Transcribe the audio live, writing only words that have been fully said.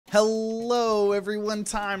Hello everyone,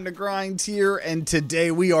 TimeToGrind here, and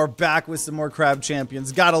today we are back with some more Crab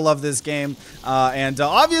Champions. Gotta love this game.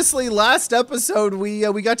 Obviously last episode we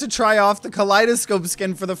got to try off the Kaleidoscope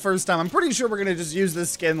skin for the first time. I'm pretty sure we're gonna just use this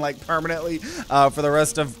skin like permanently for the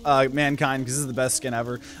rest of mankind, because this is the best skin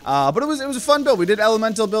ever. But it was a fun build. We did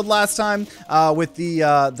Elemental build last time with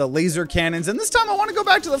the laser cannons, and this time I want to go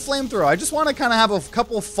back to the flamethrower. I just want to kind of have a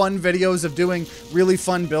couple fun videos of doing really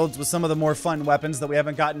fun builds with some of the more fun weapons that we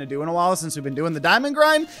haven't gotten to do in a while since we've been doing the diamond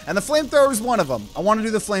grind, and the flamethrower is one of them. I want to do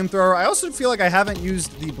the flamethrower. I also feel like I haven't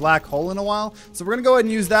used the black hole in a while, so we're gonna go ahead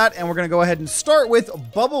and use that, and we're gonna go ahead and start with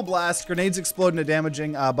Bubble Blast. Grenades explode into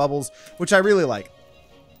damaging bubbles, which I really like.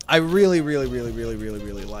 I really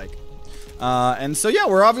like. And so yeah,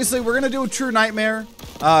 we're gonna do a True Nightmare,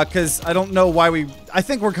 because I don't know why I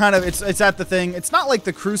think we're kind of, it's at the thing. It's not like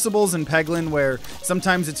the Crucibles in Peglin where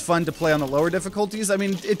sometimes it's fun to play on the lower difficulties. I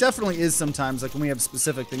mean, it definitely is sometimes, like when we have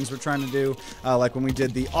specific things we're trying to do, like when we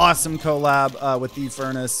did the awesome collab with the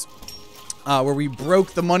Furnace, where we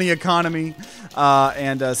broke the money economy,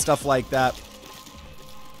 and stuff like that.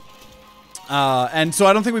 And so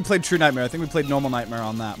I don't think we played True Nightmare. I think we played Normal Nightmare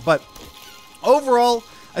on that. But overall,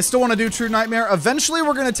 I still want to do True Nightmare. Eventually,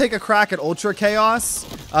 we're going to take a crack at Ultra Chaos,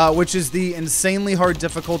 which is the insanely hard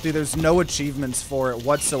difficulty. There's no achievements for it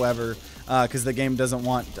whatsoever, because the game doesn't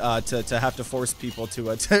want to have to force people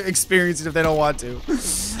to experience it if they don't want to.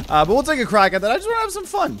 But we'll take a crack at that. I just want to have some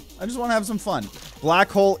fun. I just want to have some fun. Black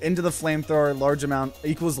hole into the flamethrower, large amount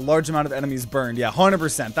equals a large amount of enemies burned. Yeah,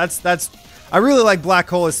 100%. That's. I really like black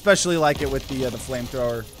hole, especially like it with the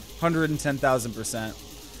flamethrower.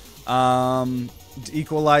 110,000%.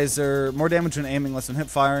 Equalizer, more damage when aiming, less when hip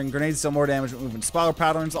firing. Grenades still more damage when moving spiral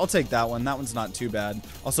patterns. I'll take that one. That one's not too bad.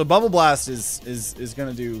 Also, Bubble Blast is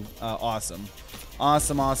gonna do awesome.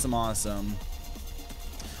 Awesome.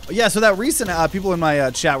 Yeah, so that recent people in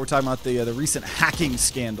my chat were talking about the recent hacking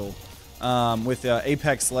scandal with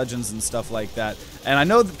Apex Legends and stuff like that. And I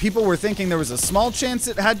know that people were thinking there was a small chance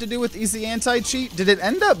it had to do with easy anti-cheat. Did it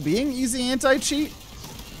end up being easy anti-cheat?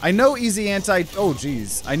 I know easy anti-cheat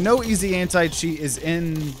is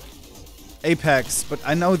in Apex, but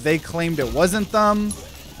I know they claimed it wasn't them.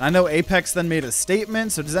 And I know Apex then made a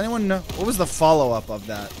statement. So does anyone know what was the follow-up of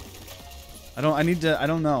that? I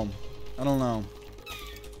don't know.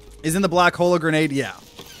 Isn't the black hole a grenade? Yeah,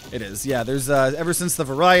 it is. Yeah, there's ever since the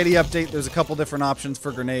variety update, there's a couple different options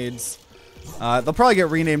for grenades. They'll probably get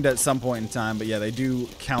renamed at some point in time, but yeah, they do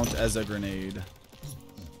count as a grenade.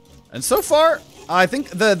 And so far, I think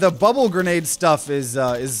the bubble grenade stuff is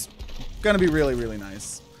gonna be really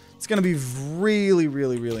nice. It's gonna be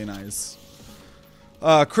really nice.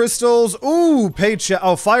 Crystals, ooh, paycheck.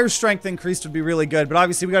 Oh, fire strength increased would be really good, but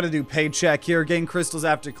obviously we got to do paycheck here. Gain crystals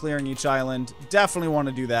after clearing each island. Definitely want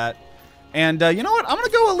to do that. And you know what? I'm gonna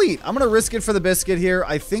go elite. I'm gonna risk it for the biscuit here.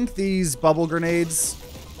 I think these bubble grenades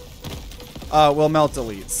will melt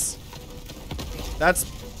elites.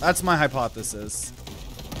 That's my hypothesis.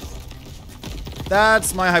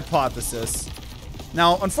 That's my hypothesis.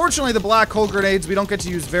 Now, unfortunately, the black hole grenades we don't get to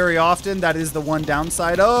use very often. That is the one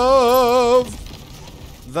downside of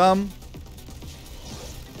them.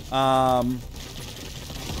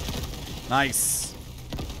 Nice.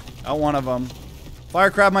 Got one of them.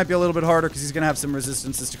 Fire crab might be a little bit harder because he's going to have some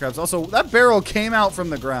resistances to crabs. Also, that barrel came out from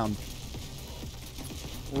the ground.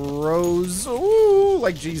 Rose. Ooh,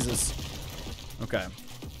 like Jesus. Okay.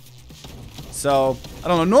 So, I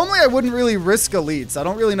don't know. Normally, I wouldn't really risk elites. I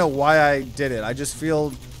don't really know why I did it. I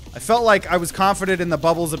felt like I was confident in the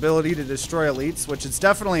bubble's ability to destroy elites, which is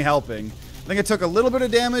definitely helping. I think it took a little bit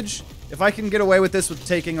of damage. If I can get away with this with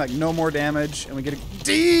taking like no more damage and we get a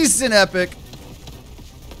decent epic,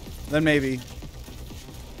 then maybe.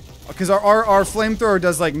 Because our flamethrower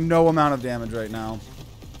does like no amount of damage right now.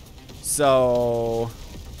 So,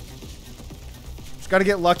 just got to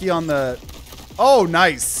get lucky on the. Oh,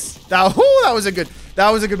 nice. That was a good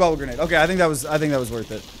bubble grenade. Okay, I think that was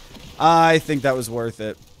worth it. I think that was worth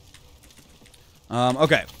it.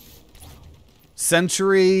 Okay.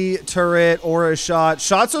 Sentry, turret, aura shot.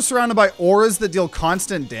 Shots are surrounded by auras that deal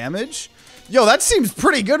constant damage. Yo, that seems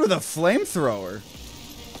pretty good with a flamethrower.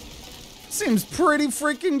 Seems pretty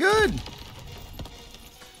freaking good.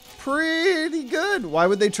 Pretty good. Why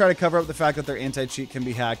would they try to cover up the fact that their anti-cheat can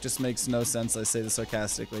be hacked? Just makes no sense. I say this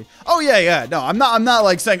sarcastically. Oh yeah. No, I'm not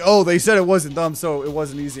like saying, oh, they said it wasn't them, so it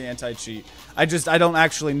wasn't easy anti-cheat. I don't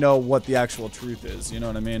actually know what the actual truth is. You know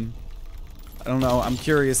what I mean? I don't know. I'm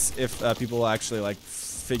curious if people actually like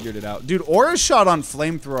figured it out. Dude, aura shot on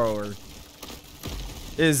flamethrower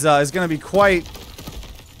is gonna be quite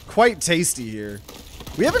tasty here.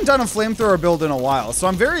 We haven't done a flamethrower build in a while, so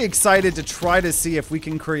I'm very excited to try to see if we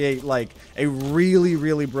can create like a really,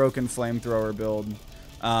 really broken flamethrower build.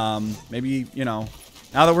 Maybe, you know,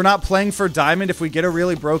 now that we're not playing for diamond, if we get a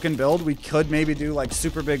really broken build, we could maybe do like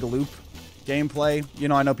super big loop gameplay. You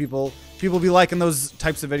know, I know people be liking those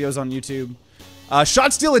types of videos on YouTube.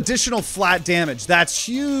 Shots deal additional flat damage. That's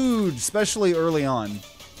huge, especially early on.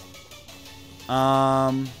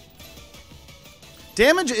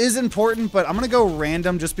 Damage is important, but I'm going to go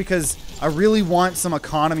random just because I really want some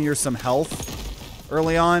economy or some health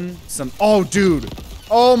early on. Oh, dude.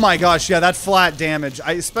 Oh, my gosh. Yeah, that flat damage,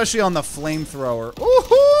 especially on the flamethrower.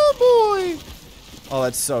 Oh, boy. Oh,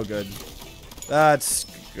 that's so good. That's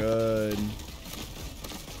good.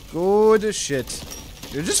 Good shit.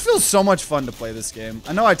 It just feels so much fun to play this game.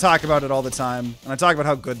 I know I talk about it all the time, and I talk about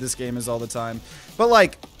how good this game is all the time. But,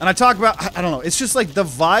 like, and I talk about, I don't know, it's just, like, the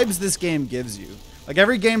vibes this game gives you. Like,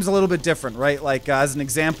 every game's a little bit different, right? Like, as an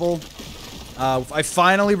example, I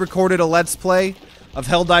finally recorded a Let's Play of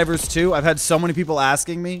Helldivers 2. I've had so many people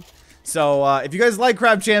asking me. So, if you guys like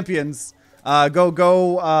Crab Champions,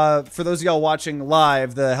 go, for those of y'all watching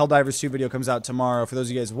live, the Helldivers 2 video comes out tomorrow. For those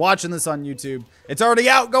of you guys watching this on YouTube, it's already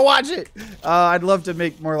out. Go watch it. I'd love to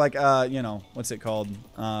make more like, you know, what's it called?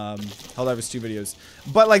 Helldivers 2 videos.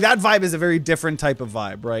 But like that vibe is a very different type of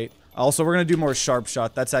vibe, right? Also, we're going to do more sharp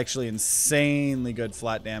shot. That's actually insanely good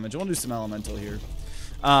flat damage. We'll do some elemental here.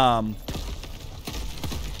 But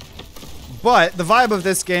the vibe of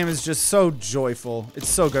this game is just so joyful. It's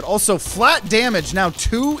so good. Also, flat damage. Now,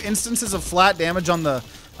 2 instances of flat damage on the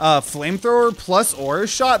flamethrower plus aura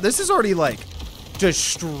shot. This is already, like,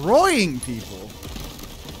 destroying people.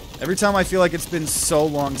 Every time I feel like it's been so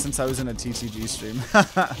long since I was in a TTG stream.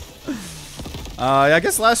 I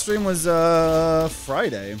guess last stream was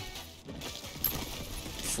Friday.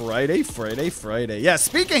 Friday. Yeah,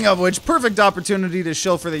 speaking of which, perfect opportunity to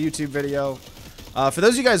shill for the YouTube video. For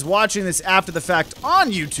those of you guys watching this after the fact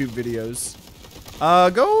on YouTube videos,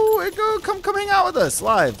 come hang out with us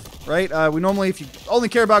live, right? We normally, if you only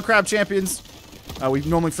care about Crab Champions, we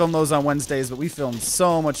normally film those on Wednesdays, but we film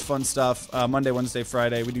so much fun stuff Monday, Wednesday,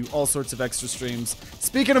 Friday. We do all sorts of extra streams.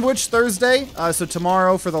 Speaking of which, Thursday, so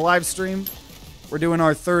tomorrow for the live stream, we're doing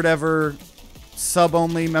our 3rd ever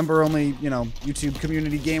sub-only, member-only, you know, YouTube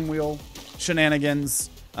community game wheel shenanigans.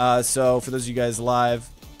 So for those of you guys live,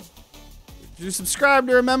 if you subscribe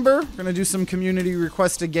to a member, we're going to do some community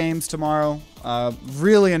requested games tomorrow.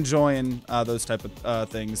 Really enjoying those type of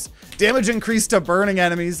things. Damage increase to burning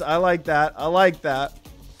enemies. I like that. I like that.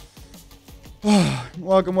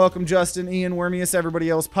 Welcome, Justin, Ian, Wormius, everybody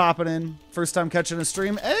else popping in. First time catching a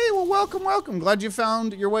stream. Hey, well, welcome. Glad you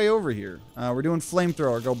found your way over here. We're doing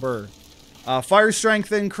flamethrower. Go burr. Fire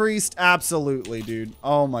strength increased. Absolutely, dude.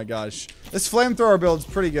 Oh my gosh. This flamethrower build's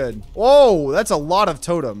pretty good. Whoa, that's a lot of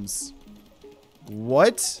totems.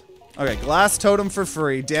 What? Okay, glass totem for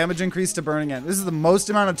free. Damage increased to burning end. This is the most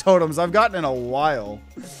amount of totems I've gotten in a while.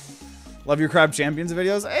 Love your Crab Champions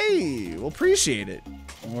videos. Hey, we'll appreciate it.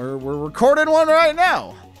 We're recording one right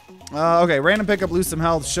now. Okay, random pickup, lose some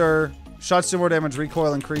health, sure. Shots do more damage,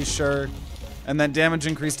 recoil increase, sure. And then damage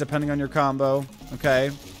increase depending on your combo.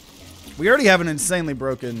 Okay. We already have an insanely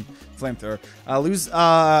broken flamethrower. Lose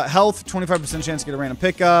health, 25% chance to get a random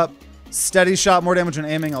pickup. Steady shot, more damage when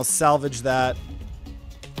aiming. I'll salvage that.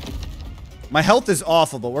 My health is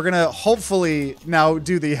awful, but we're gonna hopefully now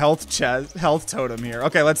do the health totem here.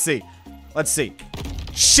 Okay, let's see.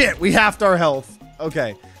 Shit, we halved our health.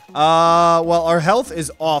 Okay. Well, our health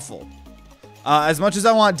is awful. As much as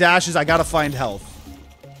I want dashes, I gotta find health.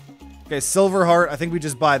 Okay, silver heart. I think we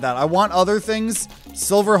just buy that. I want other things.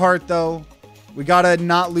 Silver heart, though. We gotta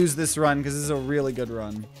not lose this run because this is a really good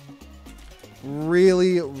run.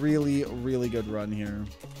 Really good run here.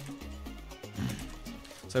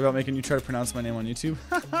 Sorry about making you try to pronounce my name on YouTube.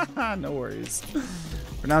 No worries.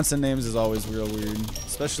 Pronouncing names is always real weird,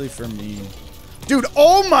 especially for me. Dude,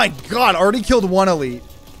 oh my god, already killed 1 elite.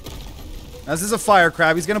 Now, this is a fire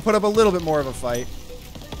crab. He's gonna put up a little bit more of a fight.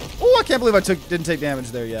 Oh, I can't believe I didn't take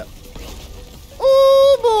damage there yet.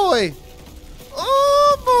 Oh boy.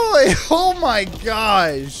 Oh boy. Oh my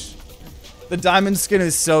gosh. The diamond skin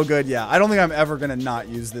is so good. Yeah, I don't think I'm ever gonna not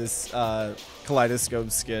use this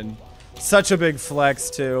kaleidoscope skin. Such a big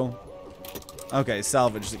flex, too. Okay,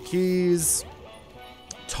 salvage the keys.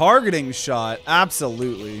 Targeting shot.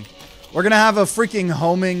 Absolutely. We're going to have a freaking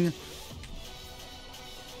homing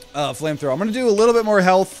flamethrower. I'm going to do a little bit more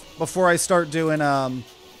health before I start doing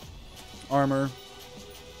armor.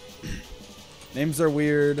 Names are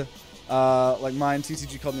weird. Like mine,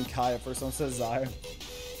 TCG called me Kai at first. Someone says Zyre.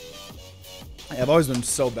 Yeah, I've always been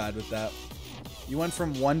so bad with that. You went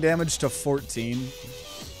from 1 damage to 14.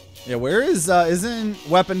 Yeah, where is, isn't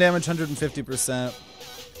weapon damage 150%?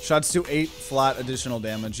 Shots do 8 flat additional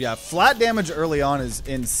damage. Yeah, flat damage early on is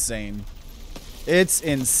insane. It's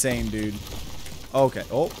insane, dude. Okay.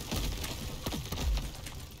 Oh.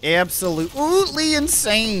 Absolutely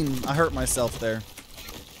insane. I hurt myself there.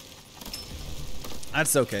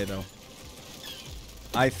 That's okay, though.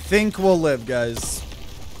 I think we'll live, guys.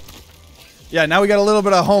 Yeah, now we got a little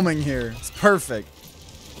bit of homing here. It's perfect.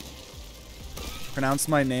 Pronounce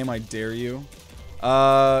my name, I dare you.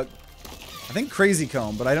 I think Crazy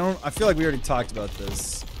Comb, but I feel like we already talked about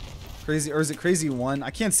this. Crazy, or is it Crazy One? I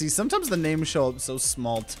can't see. Sometimes the names show up so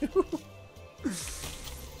small, too.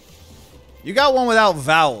 You got one without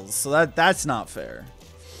vowels, so that's not fair.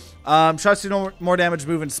 Shots do more damage,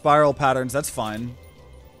 move in spiral patterns. That's fine.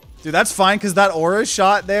 Dude, that's fine, because that aura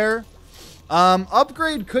shot there.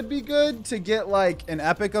 Upgrade could be good to get, like, an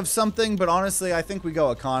epic of something, but honestly, I think we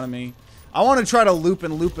go economy. I want to try to loop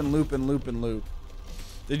and loop and loop and loop and loop.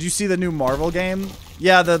 Did you see the new Marvel game?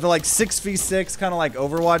 Yeah, the like 6v6 kind of like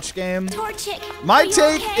Overwatch game. My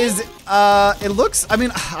take is, it looks, I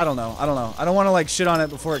mean, I don't know. I don't want to like shit on it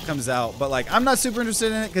before it comes out, but like, I'm not super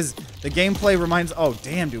interested in it because the gameplay reminds, oh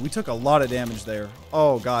damn, dude, we took a lot of damage there.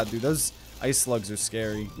 Oh God, dude, those ice slugs are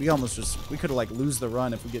scary. We could have like lose the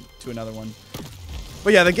run if we get to another one.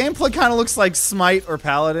 But yeah, the gameplay kind of looks like Smite or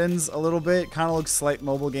Paladins a little bit. Kind of looks slight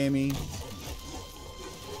mobile gamey.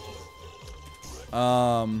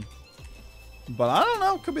 But I don't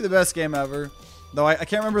know. Could be the best game ever. Though I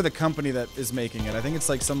can't remember the company that is making it. I think it's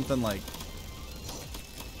like something like...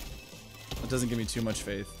 That doesn't give me too much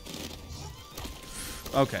faith.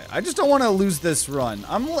 Okay, I just don't want to lose this run.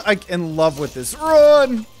 I'm like in love with this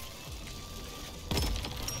run.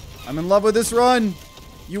 I'm in love with this run.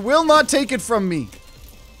 You will not take it from me.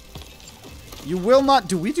 You will not...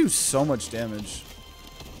 Do we do so much damage?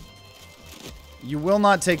 You will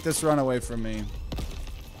not take this run away from me.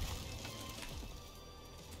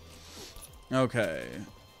 Okay.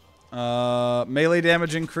 Melee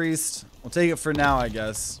damage increased. We'll take it for now, I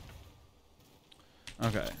guess.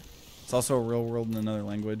 Okay. It's also a real world in another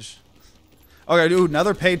language. Okay, dude,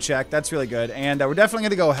 another paycheck. That's really good. And we're definitely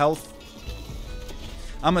going to go health.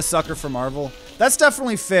 I'm a sucker for Marvel. That's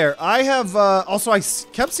definitely fair. I have, also, I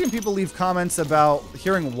kept seeing people leave comments about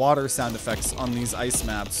hearing water sound effects on these ice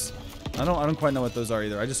maps. I don't quite know what those are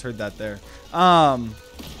either. I just heard that there.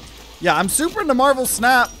 Yeah, I'm super into Marvel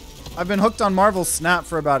Snap. I've been hooked on Marvel Snap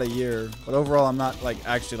for about a year, but overall I'm not like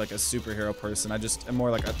actually like a superhero person. I just am more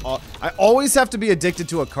like I always have to be addicted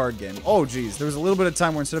to a card game. Oh geez, there was a little bit of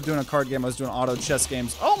time where instead of doing a card game, I was doing auto chess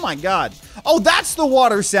games. Oh my God. Oh, that's the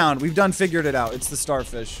water sound. We've done figured it out. It's the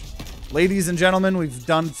starfish. Ladies and gentlemen, we've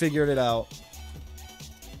done figured it out.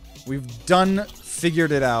 We've done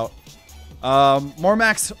figured it out. More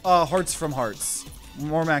max hearts from hearts.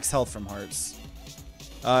 More max health from hearts.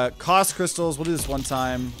 Cost crystals. We'll do this one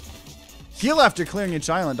time. Heal after clearing each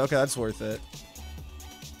island. Okay, that's worth it.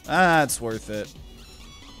 That's worth it.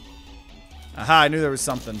 Aha, I knew there was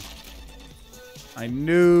something. I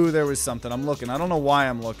knew there was something. I'm looking. I don't know why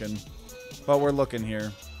I'm looking, but we're looking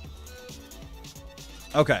here.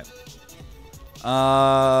 Okay.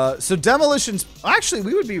 So demolitions. Actually,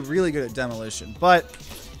 we would be really good at demolition, but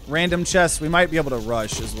random chests, we might be able to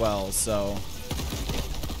rush as well, so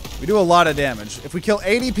we do a lot of damage. If we kill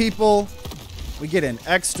 80 people, we get an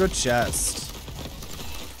extra chest.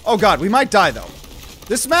 Oh God, we might die though.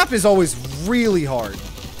 This map is always really hard.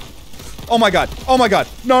 Oh my God. Oh my God.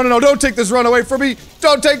 No, no, no. Don't take this run away from me.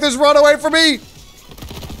 Don't take this run away from me.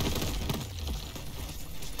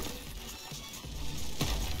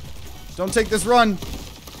 Don't take this run.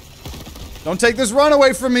 Don't take this run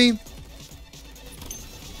away from me.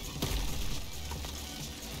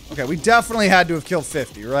 Okay, we definitely had to have killed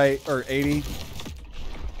 50, right? Or 80.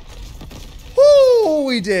 Woo,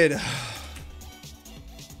 we did.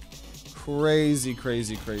 Crazy,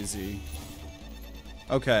 crazy, crazy.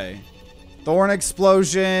 Okay. Thorn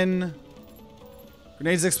explosion.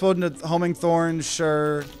 Grenades explode into homing thorns,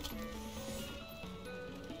 sure.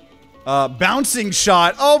 Bouncing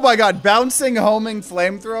shot. Oh my God, bouncing homing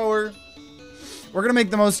flamethrower. We're gonna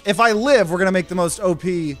make the most, if I live, we're gonna make the most OP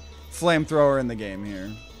flamethrower in the game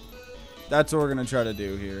here. That's what we're gonna try to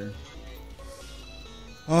do here.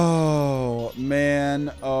 Oh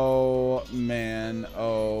man, oh man,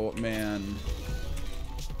 oh man.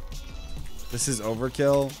 This is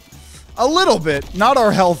overkill. A little bit, not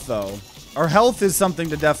our health though. Our health is something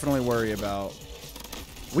to definitely worry about.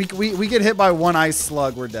 We get hit by one ice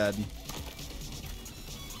slug, we're dead.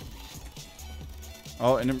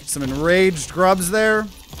 Oh, and some enraged grubs there.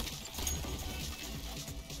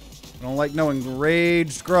 I don't like no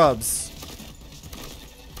enraged grubs.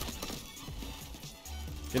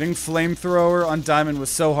 Getting flamethrower on diamond was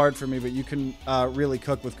so hard for me, but you can really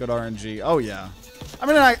cook with good RNG. Oh yeah. I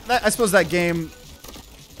mean, I suppose that game,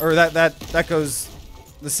 or that goes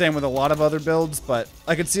the same with a lot of other builds, but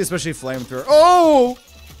I could see especially flamethrower. Oh!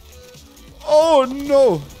 Oh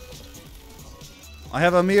no! I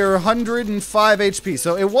have a mere 105 HP,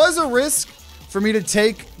 so it was a risk for me to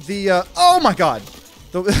take the, oh my god!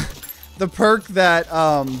 The perk that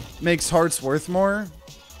makes hearts worth more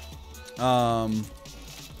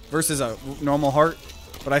versus a normal heart,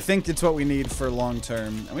 but I think it's what we need for long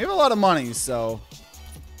term. And we have a lot of money, so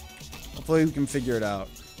hopefully we can figure it out.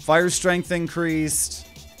 Fire strength increased.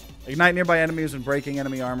 Ignite nearby enemies when breaking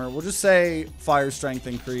enemy armor. We'll just say fire strength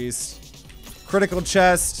increased. Critical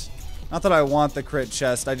chest. Not that I want the crit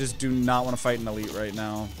chest. I just do not want to fight an elite right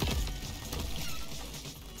now.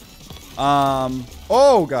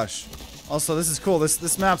 Oh gosh. Also, this is cool.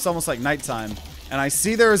 This map's almost like nighttime. And I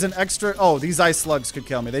see there is an extra... Oh, these ice slugs could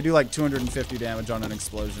kill me. They do like 250 damage on an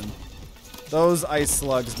explosion. Those ice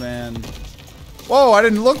slugs, man. Whoa, I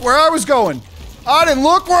didn't look where I was going. I didn't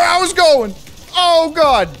look where I was going. Oh,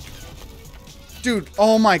 God. Dude,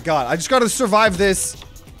 oh my God. I just got to survive this.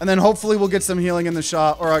 And then hopefully we'll get some healing in the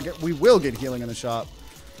shop. Or we will get healing in the shop.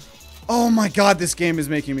 Oh my God, this game is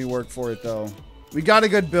making me work for it, though. We got a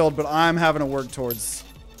good build, but I'm having to work towards...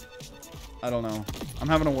 I don't know. I'm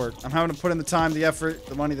having to work. I'm having to put in the time, the effort,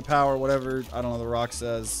 the money, the power, whatever. I don't know, the rock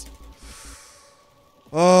says.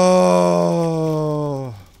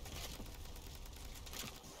 Oh.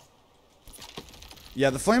 Yeah,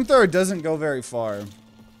 the flamethrower doesn't go very far.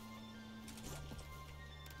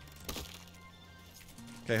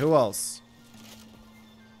 Okay, who else?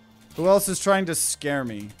 Who else is trying to scare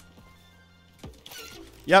me?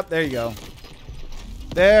 Yep, there you go.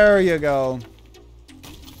 There you go.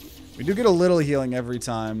 We do get a little healing every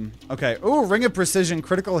time. Okay. Ooh, Ring of Precision.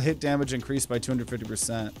 Critical hit damage increased by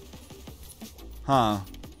 250%. Huh.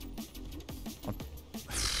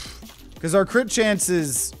 Because our crit chance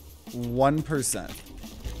is 1%.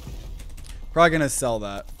 Probably going to sell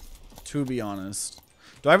that, to be honest.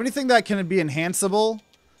 Do I have anything that can be enhanceable?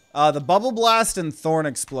 The Bubble Blast and Thorn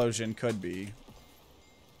Explosion could be.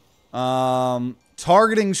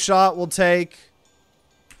 Targeting Shot will take...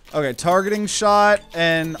 Okay, targeting shot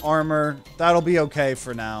and armor. That'll be okay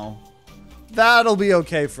for now. That'll be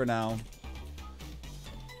okay for now.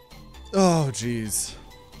 Oh, jeez.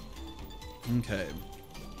 Okay.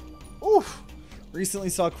 Oof. Recently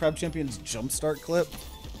saw Crab Champion's Jumpstart clip.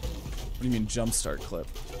 What do you mean Jumpstart clip?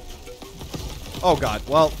 Oh, God.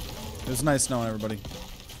 Well, it was nice knowing everybody.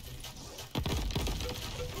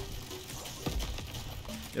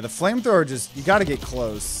 Yeah, the flamethrower just... You gotta get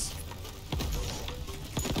close.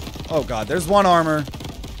 Oh God, there's one armor.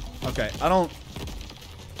 Okay, we're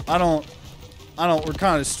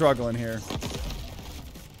kind of struggling here.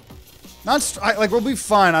 Like, we'll be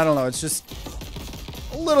fine, I don't know, it's just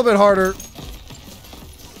a little bit harder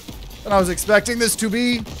than I was expecting this to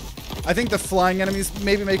be. I think the flying enemies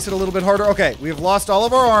maybe makes it a little bit harder. Okay, we have lost all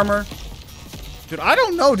of our armor. Dude, I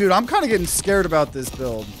don't know, dude, I'm kind of getting scared about this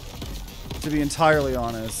build, to be entirely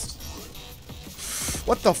honest.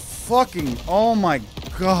 What the fucking, oh my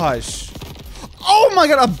gosh. Oh my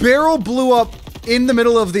God, a barrel blew up in the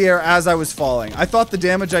middle of the air as I was falling. I thought the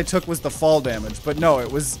damage I took was the fall damage, but no,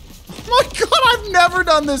 it was... Oh my God, I've never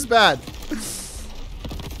done this bad.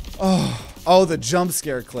 Oh, the jump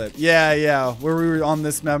scare clip. Yeah, where we were on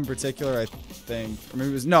this map in particular, I think. Or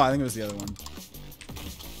maybe it was... No, I think it was the other one.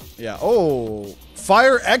 Yeah, oh.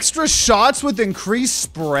 Fire extra shots with increased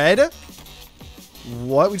spread?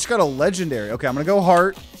 What? We just got a legendary. Okay, I'm gonna go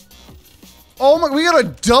heart. Oh my, we got a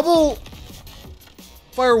double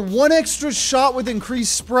fire, one extra shot with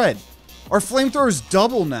increased spread. Our flamethrower's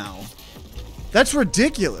double now. That's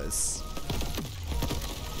ridiculous.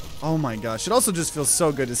 Oh my gosh. It also just feels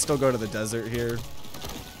so good to still go to the desert here.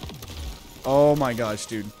 Oh my gosh,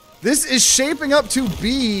 dude. This is shaping up to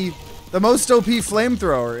be the most OP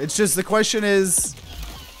flamethrower. It's just the question is,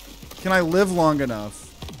 can I live long enough?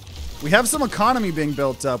 We have some economy being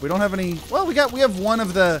built up. We don't have any, well, we have one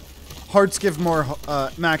of the hearts give more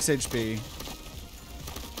max HP.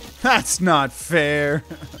 That's not fair.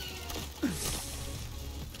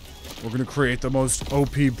 We're gonna create the most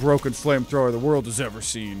OP broken flamethrower the world has ever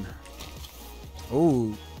seen.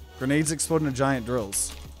 Oh, grenades explode into giant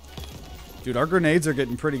drills. Dude, our grenades are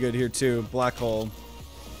getting pretty good here too. Black hole.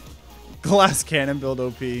 Glass cannon build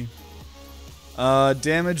OP.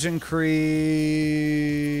 Damage increased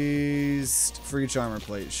for each armor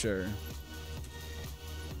plate, sure.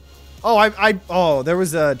 Oh, oh, there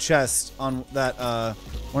was a chest on that,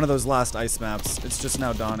 one of those last ice maps. It's just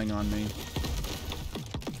now dawning on me.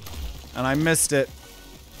 And I missed it.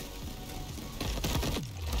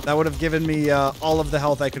 That would have given me all of the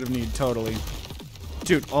health I could have needed, totally.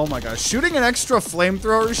 Dude, oh my gosh. Shooting an extra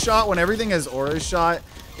flamethrower shot when everything has aura shot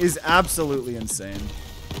is absolutely insane.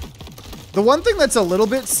 The one thing that's a little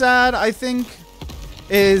bit sad, I think,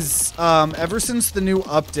 is ever since the new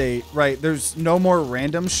update, right, there's no more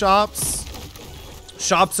random shops.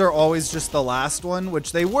 Shops are always just the last one,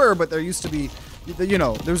 which they were, but there used to be, you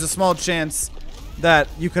know, there was a small chance that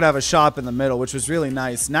you could have a shop in the middle, which was really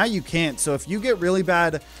nice. Now you can't. So if you get really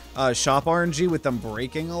bad shop RNG with them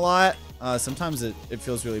breaking a lot, sometimes it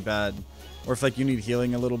feels really bad. Or if like you need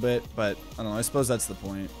healing a little bit, but I don't know. I suppose that's the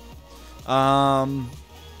point.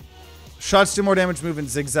 Shots do more damage, move in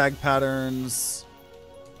zigzag patterns.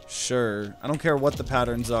 Sure. I don't care what the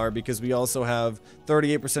patterns are because we also have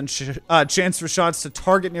 38% chance for shots to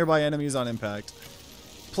target nearby enemies on impact.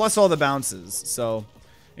 Plus all the bounces. So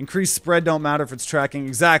increased spread don't matter if it's tracking.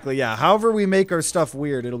 Exactly, yeah. However we make our stuff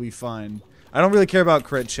weird, it'll be fine. I don't really care about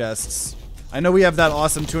crit chests. I know we have that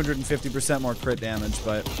awesome 250% more crit damage,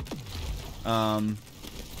 but I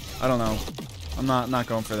don't know. I'm not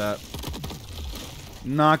going for that.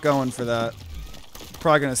 Not going for that.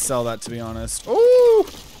 Probably gonna sell that, to be honest. Ooh!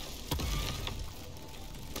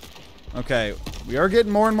 Okay, we are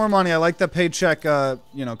getting more and more money. I like that paycheck,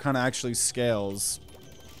 you know, kind of actually scales.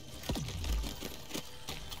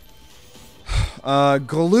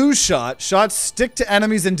 Glue shot. Shots stick to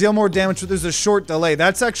enemies and deal more damage, but there's a short delay.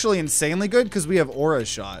 That's actually insanely good because we have aura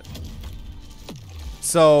shot.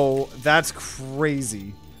 So that's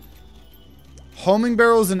crazy. Homing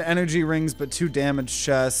barrels and energy rings, but 2 damage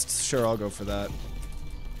chests. Sure, I'll go for that.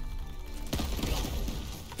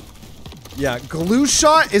 Yeah, glue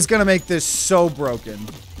shot is gonna make this so broken.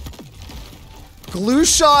 Glue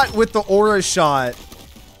shot with the aura shot.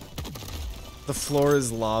 The floor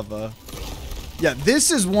is lava. Yeah, this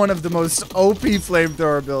is one of the most OP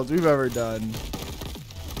flamethrower builds we've ever done.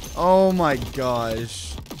 Oh my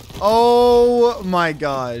gosh. Oh my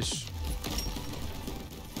gosh.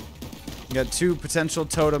 We got 2 potential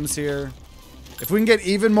totems here. If we can get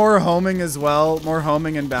even more homing as well, more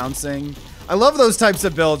homing and bouncing. I love those types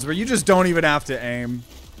of builds where you just don't even have to aim.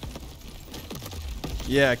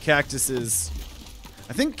 Yeah, cactuses.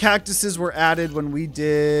 I think cactuses were added when we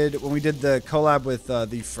did the collab with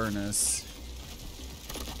the furnace.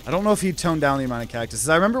 I don't know if he toned down the amount of cactuses.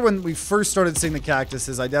 I remember when we first started seeing the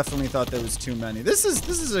cactuses, I definitely thought there was too many. This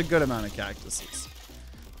is a good amount of cactuses.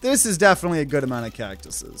 This is definitely a good amount of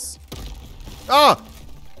cactuses. Ah!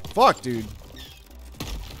 Fuck, dude.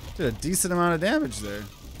 Did a decent amount of damage there.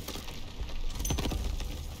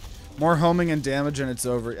 More homing and damage and it's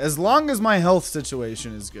over. As long as my health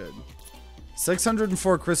situation is good.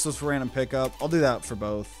 604 crystals for random pickup. I'll do that for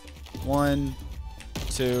both. 1,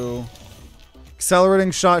 2.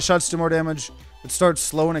 Accelerating shot. Shots do more damage, but start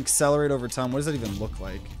slow and accelerate over time. What does that even look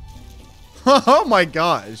like? Oh my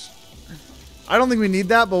gosh. I don't think we need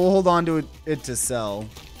that, but we'll hold on to it to sell.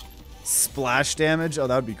 Splash damage. Oh,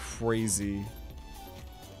 that would be crazy.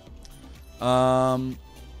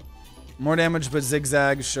 More damage, but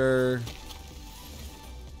zigzag. Sure.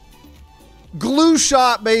 Glue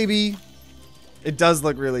shot, baby. It does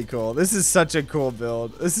look really cool. This is such a cool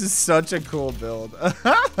build. This is such a cool build.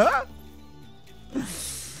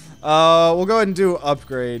 We'll go ahead and do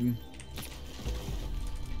upgrade.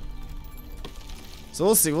 So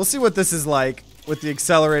we'll see. We'll see what this is like with the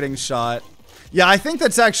accelerating shot. Yeah, I think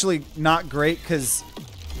that's actually not great because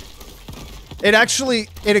it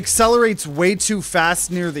accelerates way too fast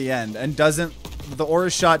near the end and the aura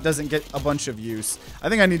shot doesn't get a bunch of use. I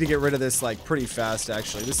think I need to get rid of this like pretty fast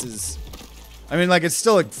actually. This is, I mean, like it's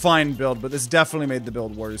still a fine build, but this definitely made the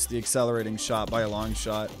build worse. The accelerating shot by a long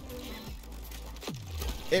shot.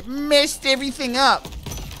 It messed everything up.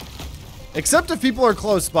 Except if people are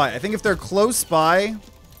close by. I think if they're close by,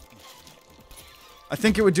 I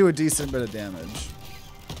think it would do a decent bit of damage.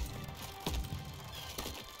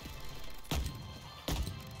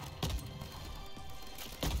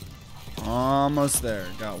 Almost there.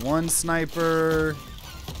 Got 1 sniper.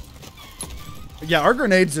 Yeah, our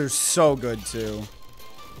grenades are so good too.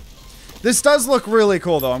 This does look really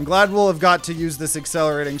cool though. I'm glad we'll have got to use this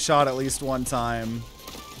accelerating shot at least one time.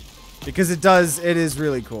 Because it is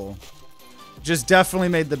really cool. Just definitely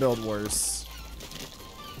made the build worse.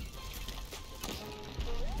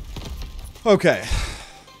 Okay.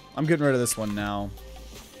 I'm getting rid of this one now.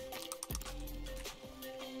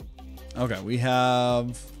 Okay, we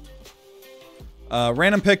have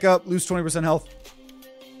random pickup, lose 20% health.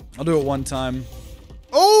 I'll do it one time.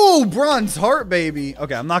 Oh, bronze heart, baby.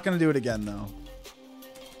 Okay, I'm not going to do it again, though.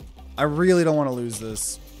 I really don't want to lose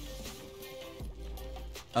this.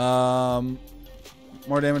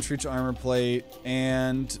 More damage for each armor plate.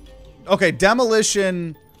 And... Okay,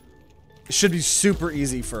 demolition should be super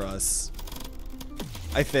easy for us.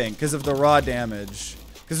 I think, because of the raw damage.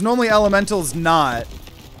 Because normally elemental's not.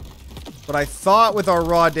 But I thought with our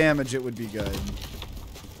raw damage it would be good.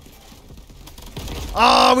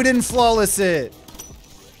 Oh, we didn't flawless it.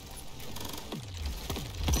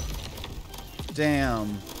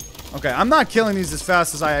 Damn. Okay, I'm not killing these as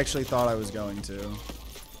fast as I actually thought I was going to.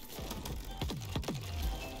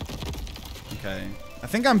 Okay. I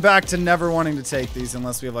think I'm back to never wanting to take these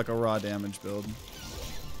unless we have like a raw damage build.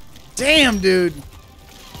 Damn, dude.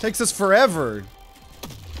 Takes us forever.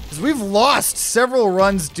 Because we've lost several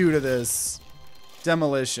runs due to this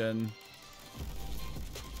demolition.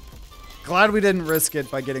 Glad we didn't risk it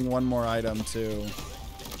by getting one more item, too.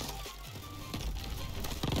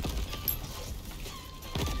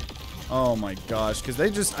 Oh my gosh, because they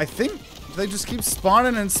just, I think they just keep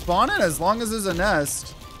spawning and spawning as long as there's a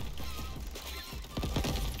nest.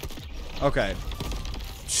 Okay.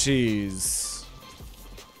 Jeez.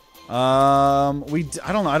 I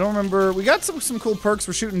don't know, I don't remember. We got some cool perks.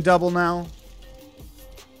 We're shooting double now.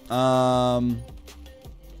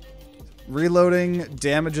 Reloading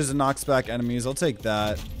damages and knocks back enemies. I'll take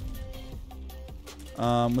that.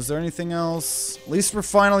 Was there anything else? At least we're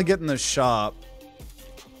finally getting the shop.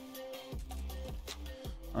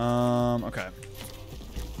 Okay.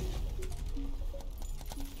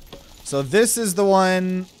 So this is the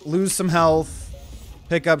one. Lose some health.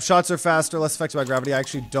 Pick up. Shots are faster, less affected by gravity. I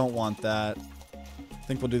actually don't want that. I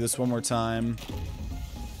think we'll do this one more time.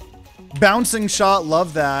 Bouncing shot.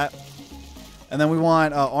 Love that. And then we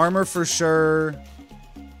want armor for sure.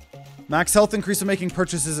 Max health increase when making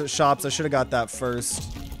purchases at shops. I should have got that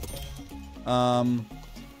first. And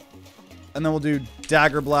then we'll do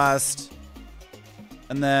dagger blast.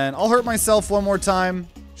 And then I'll hurt myself one more time.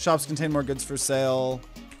 Shops contain more goods for sale.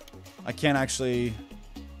 I can't actually...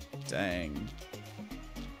 Dang.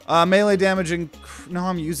 Melee damaging... No,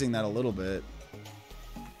 I'm using that a little bit.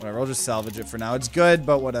 Whatever, I'll just salvage it for now. It's good,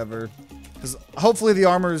 but whatever. Because hopefully the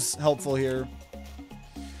armor's helpful here.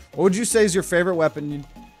 What would you say is your favorite weapon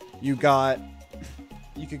you got?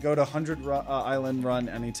 You could go to 100 Island Run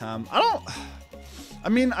anytime. I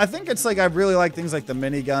mean, I think it's like, I really like things like the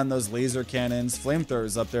minigun, those laser cannons,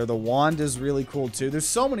 flamethrowers up there. The wand is really cool too. There's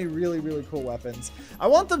so many really, really cool weapons. I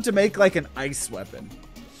want them to make like an ice weapon.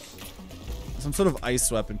 Some sort of ice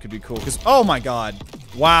weapon could be cool. Because, oh my god.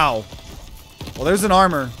 Wow. Well, there's an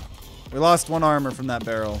armor. We lost one armor from that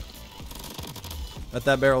barrel. Bet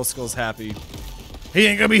that barrel skull's happy. He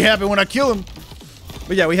ain't gonna be happy when I kill him.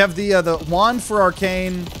 But yeah, we have the wand for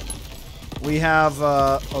arcane. We have,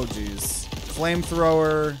 oh geez.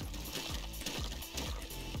 Flamethrower.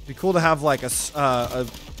 Be cool to have like a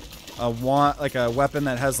wand, like a weapon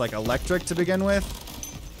that has like electric to begin with,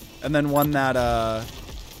 and then one that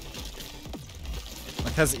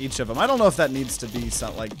like has each of them. I don't know if that needs to be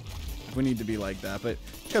something like, if we need to be like that, but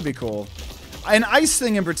it could be cool. An ice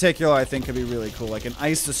thing in particular, I think, could be really cool, like an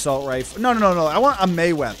ice assault rifle. No. I want a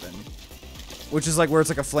May weapon, which is like where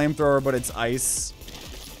it's like a flamethrower, but it's ice.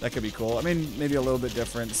 That could be cool. I mean, maybe a little bit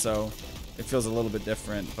different, so it feels a little bit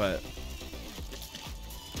different, but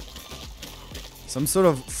some sort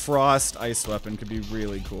of frost ice weapon could be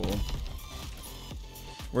really cool.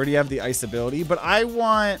 Where do you have the ice ability? But I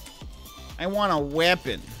want a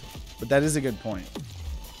weapon. But that is a good point.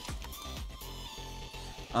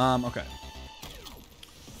 Okay.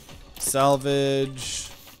 Salvage.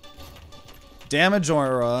 Damage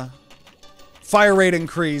aura. Fire rate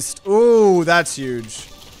increased. Ooh, that's huge.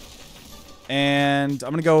 And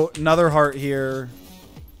I'm gonna go another heart here.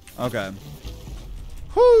 Okay.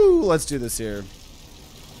 Whoo, let's do this here.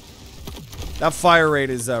 That fire rate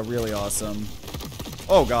is really awesome.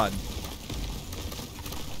 Oh god.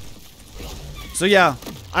 So yeah,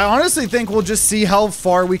 I honestly think we'll just see how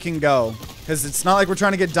far we can go. Because it's not like we're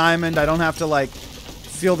trying to get diamond. I don't have to like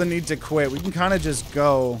feel the need to quit. We can kind of just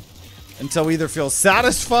go until we either feel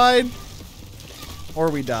satisfied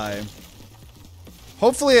or we die.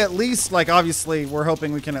 Hopefully at least, like, obviously, we're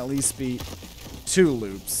hoping we can at least beat 2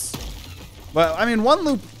 loops. But, I mean, 1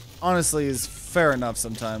 loop, honestly, is fair enough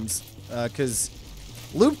sometimes. Because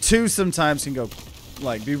loop 2 sometimes can go,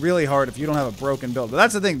 like, be really hard if you don't have a broken build. But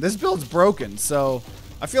that's the thing. This build's broken, so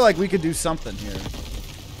I feel like we could do something here.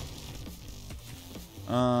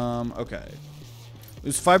 Okay.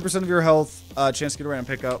 Lose 5% of your health. Chance to get a random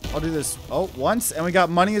pickup. I'll do this, once. And we got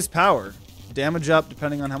money is power. Damage up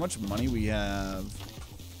depending on how much money we have.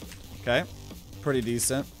 Okay, pretty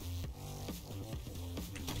decent.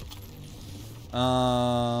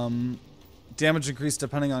 Damage increased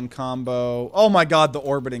depending on combo. Oh my god, the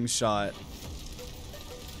orbiting shot.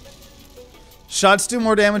 Shots do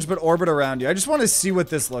more damage, but orbit around you. I just want to see what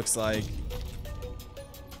this looks like.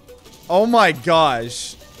 Oh my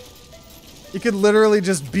gosh. You could literally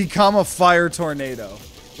just become a fire tornado.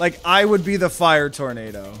 Like, I would be the fire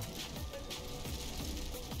tornado.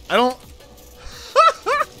 I don't...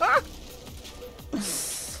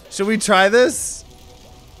 Should we try this?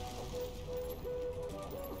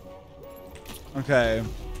 Okay.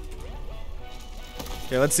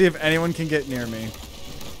 Okay, let's see if anyone can get near me.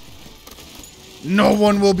 No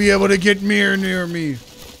one will be able to get near me.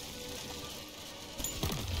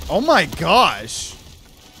 Oh my gosh.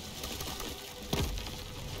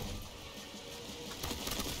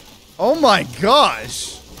 Oh my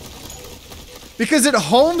gosh. Because it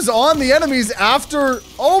homes on the enemies after...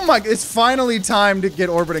 Oh my... It's finally time to get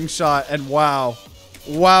orbiting shot. And wow.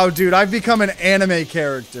 Wow, dude. I've become an anime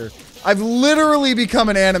character. I've literally become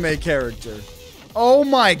an anime character. Oh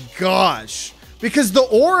my gosh. Because the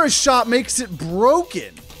aura shot makes it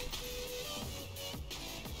broken.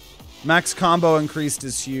 Max combo increased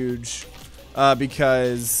is huge.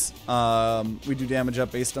 Because we do damage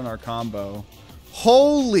up based on our combo.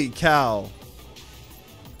 Holy cow.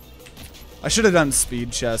 I should have done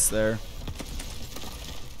speed chest there.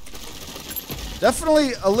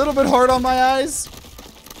 Definitely a little bit hard on my eyes.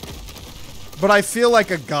 But I feel like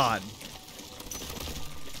a god.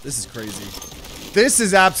 This is crazy. This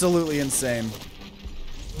is absolutely insane.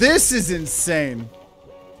 This is insane.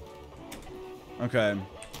 Okay.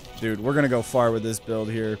 Dude, we're gonna go far with this build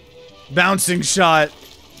here. Bouncing shot.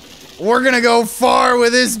 We're gonna go far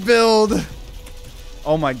with this build.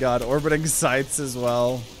 Oh my god, orbiting sights as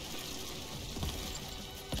well.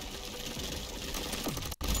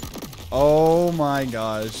 Oh my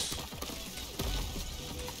gosh.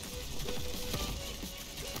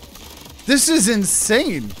 This is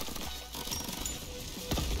insane.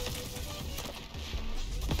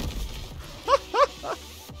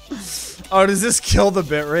 Oh, does this kill the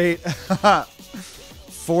bitrate?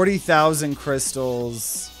 40,000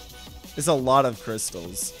 crystals. It's a lot of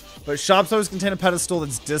crystals. But shops always contain a pedestal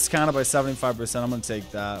that's discounted by 75%. I'm gonna take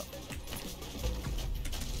that.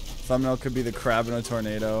 Thumbnail could be the crab in a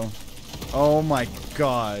tornado. Oh my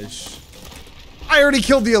gosh. I already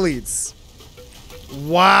killed the elites.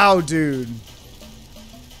 Wow, dude.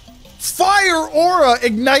 Fire aura,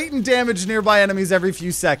 ignite and damage nearby enemies every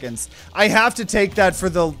few seconds. I have to take that for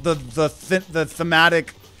the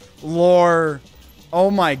thematic lore.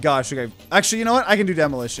 Oh my gosh. Okay. Actually, you know what? I can do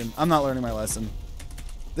demolition. I'm not learning my lesson.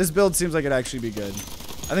 This build seems like it'd actually be good.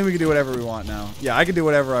 I think we can do whatever we want now. Yeah, I can do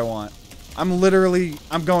whatever I want. I'm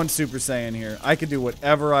going Super Saiyan here. I can do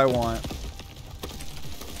whatever I want.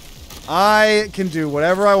 I can do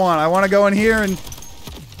whatever I want. I want to go in here and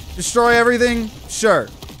destroy everything? Sure.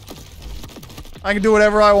 I can do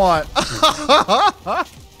whatever I want.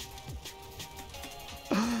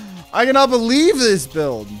 I cannot believe this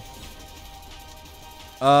build.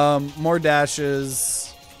 More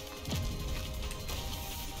dashes.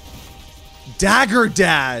 Dagger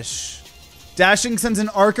dash. Dashing sends an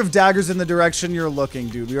arc of daggers in the direction you're looking,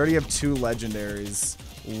 dude. We already have 2 legendaries.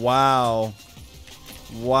 Wow.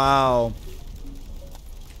 Wow.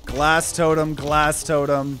 Glass totem, glass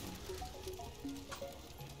totem.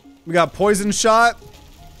 We got poison shot,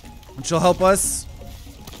 which will help us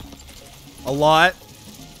a lot.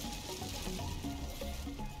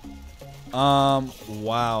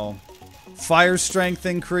 Wow. Fire strength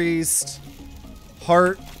increased.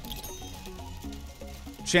 Heart.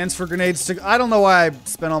 Chance for grenades to... I don't know why I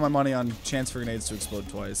spent all my money on chance for grenades to explode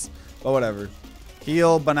twice. But whatever.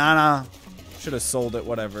 Heal, banana. Should have sold it,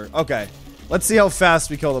 whatever. Okay. Let's see how fast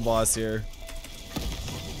we kill the boss here.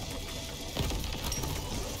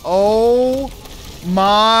 Oh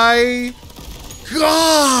my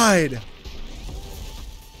god!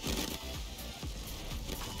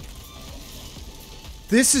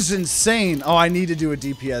 This is insane. Oh, I need to do a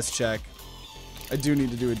DPS check. I do need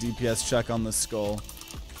to do a DPS check on the skull.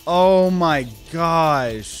 Oh my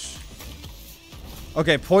gosh.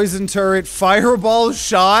 Okay, poison turret, fireball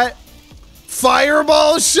shot.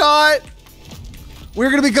 Fireball shot! We're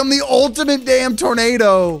gonna become the ultimate damn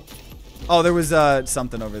tornado. Oh, there was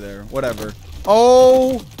something over there. Whatever.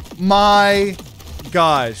 Oh my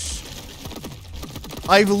gosh.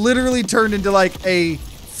 I've literally turned into like a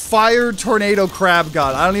fire tornado crab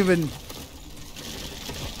god. I don't even...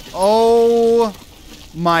 Oh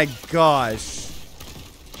my gosh.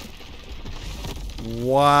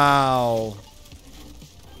 Wow.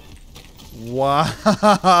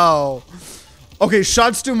 Wow. Okay,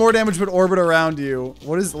 shots do more damage but orbit around you.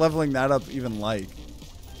 What is leveling that up even like?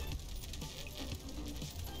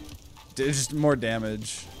 It's just more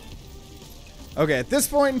damage. Okay, at this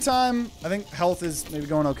point in time, I think health is maybe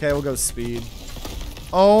going okay. We'll go speed.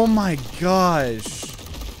 Oh my gosh.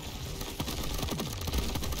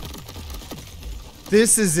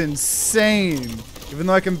 This is insane. Even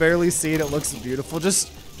though I can barely see it, it looks beautiful. Just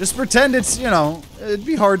pretend it's, you know, it'd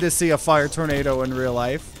be hard to see a fire tornado in real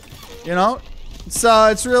life. You know?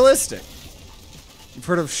 It's realistic. You've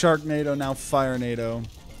heard of Sharknado, now Firenado.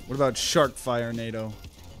 What about Shark Firenado?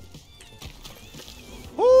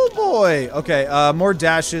 Oh boy. Okay, more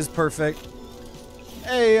dashes, perfect.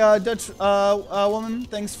 Hey, Dutch woman,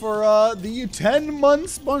 thanks for the 10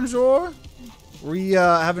 months, bonjour. We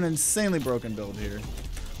have an insanely broken build here.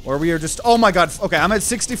 Or we are just, oh my god, okay, I'm at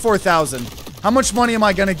 64,000. How much money am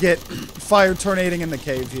I gonna get fire tornading in the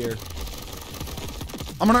cave here?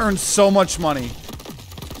 I'm gonna earn so much money.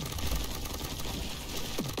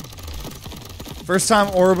 First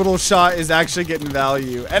time orbital shot is actually getting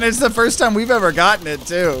value. And it's the first time we've ever gotten it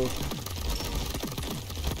too.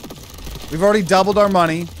 We've already doubled our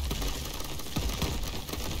money.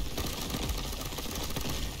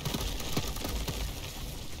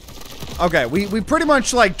 Okay, we pretty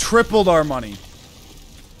much like tripled our money.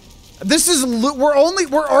 This is we're only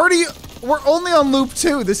on loop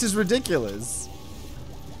 2. This is ridiculous.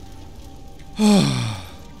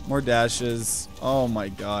 More dashes. Oh my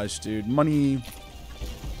gosh, dude. Money.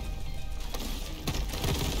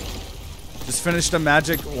 Just finished a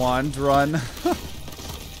magic wand run.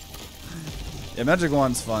 Yeah, magic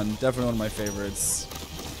wand's fun. Definitely one of my favorites.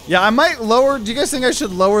 Yeah, I might lower. Do you guys think I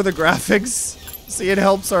should lower the graphics? See, it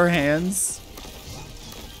helps our hands.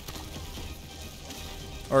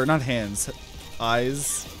 Or not hands,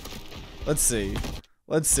 eyes. Let's see.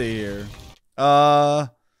 Let's see here.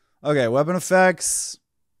 Okay, weapon effects.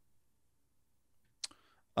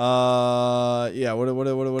 Yeah,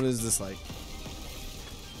 what is this like?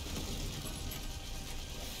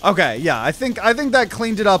 Okay, yeah, I think that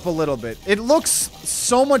cleaned it up a little bit. It looks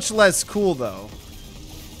so much less cool though.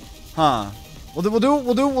 Huh. We'll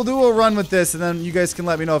do a run with this, and then you guys can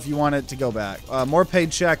let me know if you want it to go back. More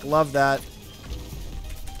paycheck, love that.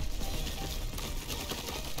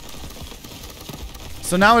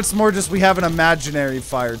 So now it's more just we have an imaginary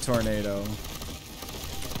fire tornado.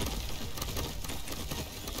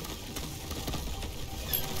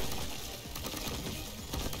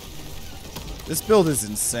 This build is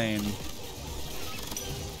insane.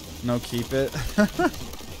 No, keep it.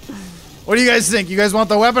 What do you guys think? You guys want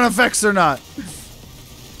the weapon effects or not?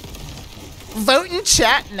 Vote in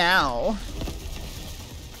chat now.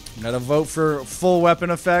 Gotta vote for full weapon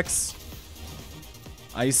effects.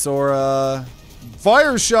 Ice aura.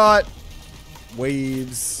 Fire shot.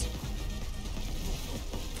 Waves.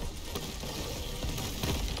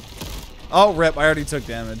 Oh, rip. I already took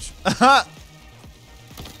damage.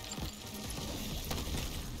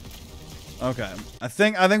 Okay. I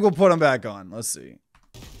think we'll put them back on. Let's see.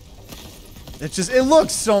 It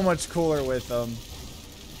looks so much cooler with them.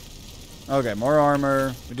 Okay, more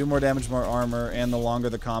armor. We do more damage, more armor, and the longer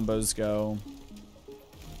the combos go.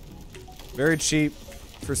 Very cheap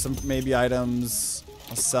for some maybe items.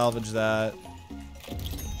 I'll salvage that.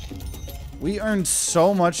 We earned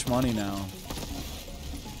so much money now.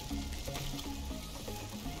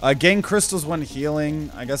 Gain crystals when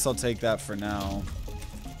healing. I guess I'll take that for now.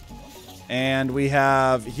 And we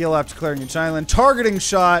have heal after clearing each island. Targeting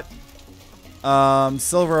shot.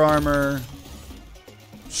 Silver armor.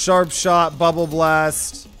 Sharp shot. Bubble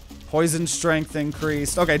blast. Poison strength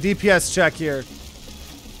increased. Okay, DPS check here.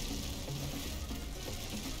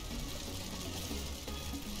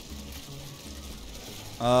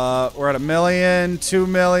 We're at 1 million, 2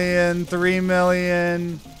 million, 3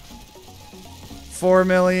 million, 4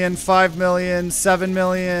 million, 5 million, 7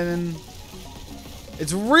 million.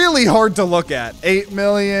 It's really hard to look at. 8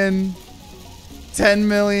 million, 10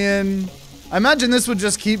 million. I imagine this would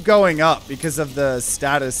just keep going up because of the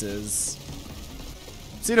statuses.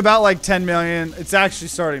 See, at about like 10 million, it's actually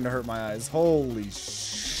starting to hurt my eyes. Holy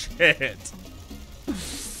shit.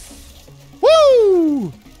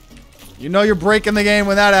 Woo! You know you're breaking the game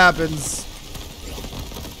when that happens.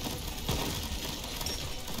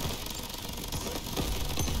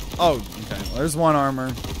 Oh, okay. Well, there's one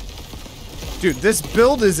armor. Dude, this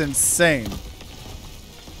build is insane.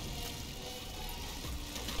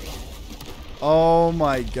 Oh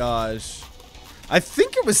my gosh. I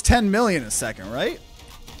think it was 10 million a second, right?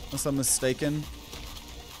 Unless I'm mistaken.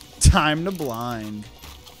 Time to blind.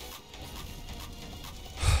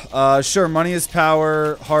 Sure, money is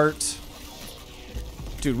power, heart.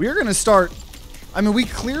 Dude, we're gonna start. I mean, we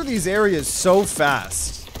clear these areas so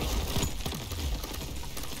fast.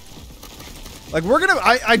 Like, we're gonna...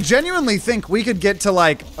 I genuinely think we could get to,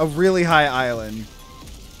 like, a really high island.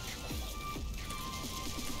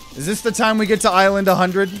 Is this the time we get to island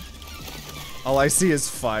 100? All I see is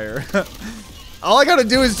fire. All I gotta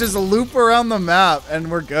do is just loop around the map, and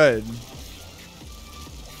we're good.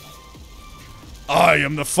 I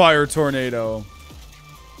am the fire tornado.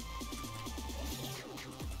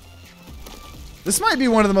 This might be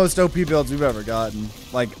one of the most OP builds we've ever gotten,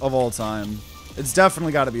 like, of all time. It's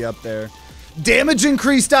definitely got to be up there. Damage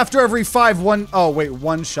increased after every 5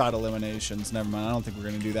 one-shot eliminations. Never mind, I don't think we're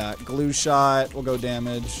going to do that. Glue shot, we'll go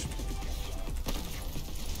damage.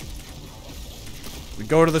 We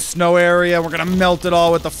go to the snow area, we're going to melt it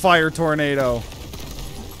all with the fire tornado.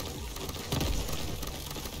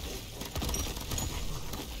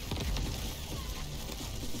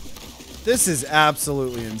 This is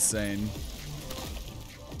absolutely insane.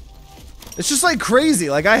 It's just like crazy.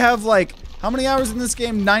 Like I have like, how many hours in this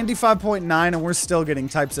game? 95.9 and we're still getting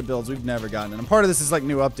types of builds we've never gotten. And part of this is like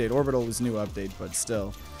new update. Orbital was new update, but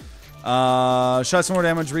still. Shots more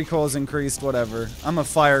damage, recoil is increased, whatever. I'm a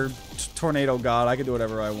fire tornado god. I can do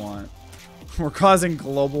whatever I want. We're causing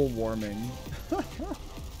global warming.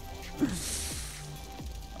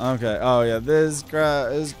 Okay, oh yeah, this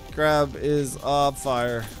grab is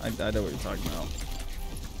fire. I know what you're talking about.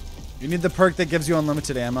 You need the perk that gives you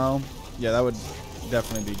unlimited ammo. Yeah, that would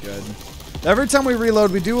definitely be good. Every time we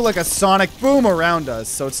reload, we do like a sonic boom around us,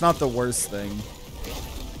 so it's not the worst thing.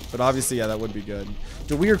 But obviously, yeah, that would be good.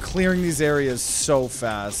 Dude, we are clearing these areas so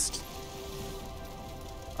fast.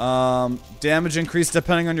 Damage increase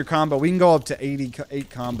depending on your combo. We can go up to 88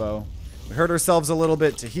 combo. We hurt ourselves a little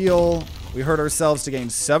bit to heal. We hurt ourselves to gain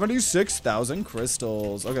 76,000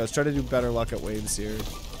 crystals. Okay, let's try to do better luck at waves here.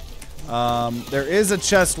 There is a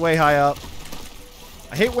chest way high up.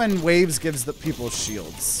 I hate when waves gives the people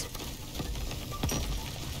shields.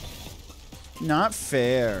 Not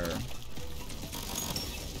fair.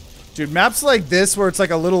 Dude, maps like this where it's like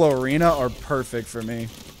a little arena are perfect for me.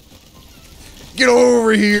 Get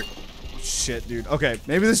over here. Shit, dude. Okay,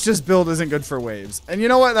 maybe this just build isn't good for waves. And you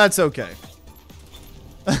know what? That's okay.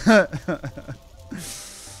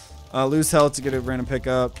 Lose health to get a random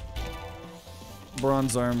pickup.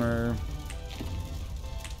 Bronze armor.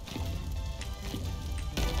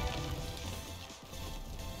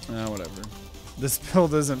 Whatever. This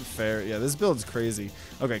build isn't fair. Yeah, this build's crazy.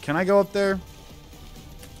 Okay, can I go up there?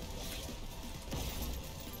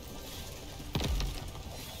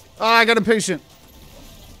 Ah, I got impatient.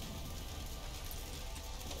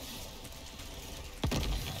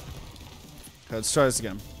 Okay, let's try this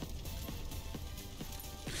again.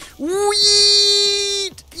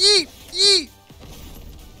 Yeet! Yeet! Yeet!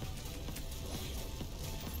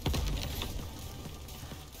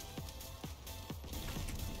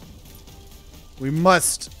 We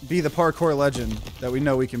must be the parkour legend that we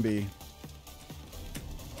know we can be.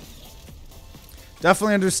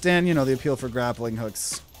 Definitely understand, you know, the appeal for grappling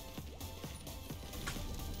hooks.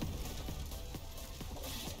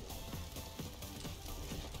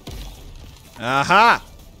 Aha!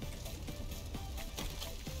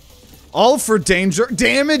 All for danger.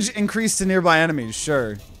 Damage increased to nearby enemies,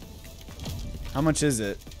 sure. How much is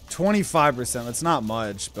it? 25%. That's not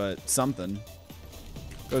much, but something.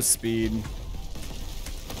 Go speed.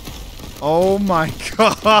 Oh my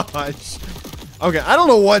gosh. Okay, I don't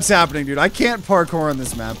know what's happening, dude. I can't parkour on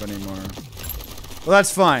this map anymore. Well,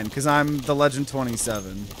 that's fine, because I'm the Legend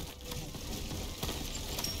 27.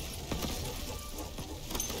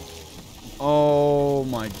 Oh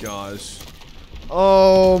my gosh.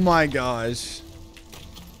 Oh my gosh.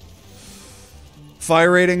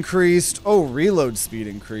 Fire rate increased. Oh, reload speed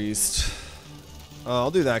increased.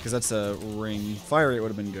 I'll do that because that's a ring. Fire rate would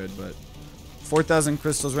have been good, but 4,000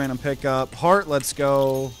 crystals random pickup. Heart, let's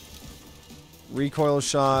go. Recoil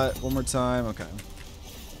shot. One more time. Okay.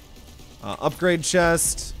 Upgrade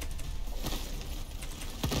chest.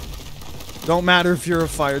 Don't matter if you're a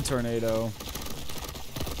fire tornado.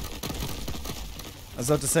 I was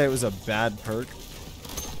about to say it was a bad perk.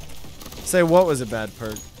 Say what was a bad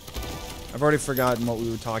perk? I've already forgotten what we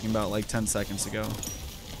were talking about like 10 seconds ago.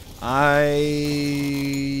 I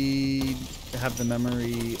have the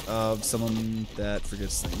memory of someone that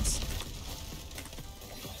forgets things.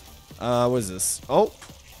 What is this? Oh.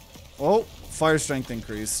 Oh, fire strength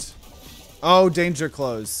increased. Oh, danger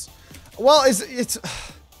close. Well, it's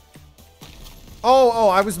Oh,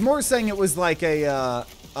 I was more saying it was like a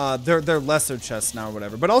they're lesser chests now or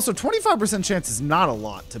whatever. But also 25% chance is not a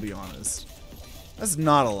lot, to be honest. That's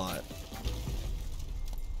not a lot.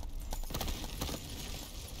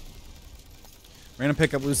 Random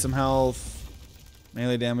pickup, lose some health.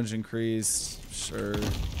 Melee damage increased. Sure.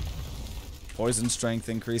 Poison strength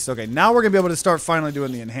increased. Okay, now we're gonna be able to start finally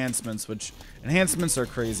doing the enhancements, which enhancements are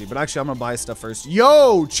crazy. But actually, I'm gonna buy stuff first.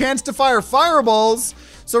 Yo, chance to fire fireballs.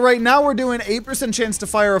 So right now we're doing 8% chance to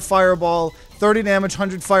fire a fireball, 30 damage,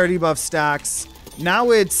 100 fire debuff stacks.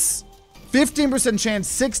 Now it's 15% chance,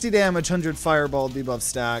 60 damage, 100 fireball debuff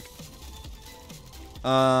stack.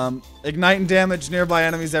 Ignite and damage nearby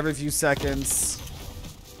enemies every few seconds.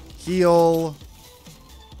 Heal.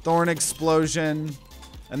 Thorn explosion.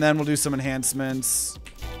 And then we'll do some enhancements.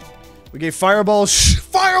 We gave fireball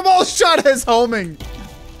shot has homing.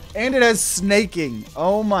 And it has snaking.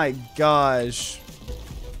 Oh my gosh.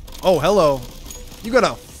 Oh, hello. You got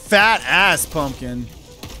a fat ass pumpkin.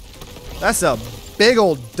 That's a big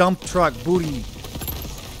old dump truck booty.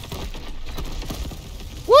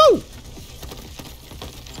 Woo!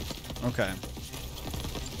 Okay.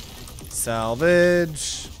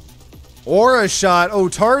 Salvage. Aura shot. Oh,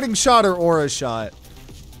 targeting shot or aura shot?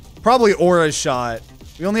 Probably aura shot.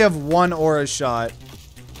 We only have one aura shot.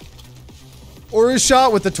 Aura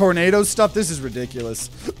shot with the tornado stuff. This is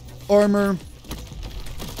ridiculous. Armor.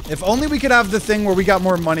 If only we could have the thing where we got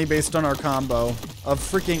more money based on our combo. Of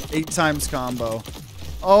freaking 8 times combo.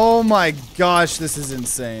 Oh my gosh, this is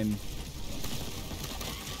insane.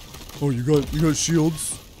 Oh, you got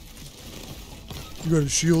shields? You got a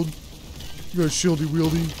shield? You got a shieldy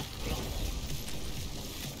wieldy?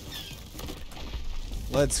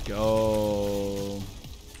 Let's go.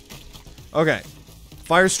 Okay.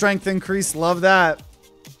 Fire strength increase. Love that.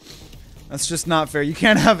 That's just not fair. You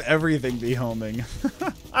can't have everything be homing.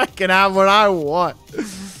 I can have what I want.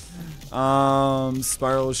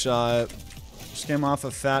 Spiral shot. Just came off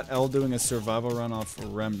a fat L doing a survival run off a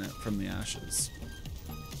remnant from the ashes.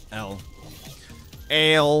 L.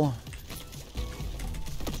 Ale.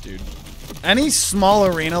 Dude. Any small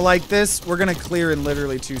arena like this, we're gonna clear in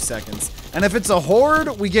literally 2 seconds. And if it's a horde,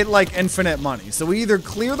 we get like infinite money. So we either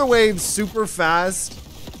clear the waves super fast,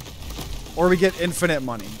 or we get infinite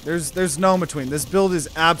money. There's no in between. This build is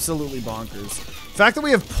absolutely bonkers. The fact that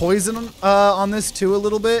we have poison on this too a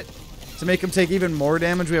little bit, to make him take even more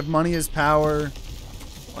damage. We have money as power.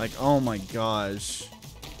 Like, oh my gosh.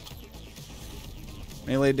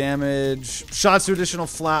 Melee damage. Shots to additional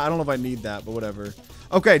flat. I don't know if I need that, but whatever.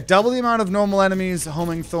 Okay, double the amount of normal enemies,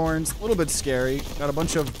 homing thorns. A little bit scary. Got a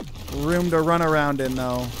bunch of room to run around in,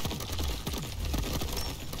 though.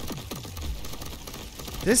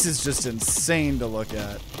 This is just insane to look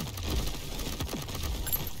at.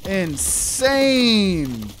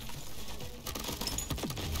 Insane!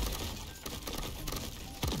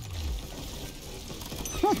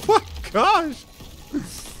 Oh my gosh!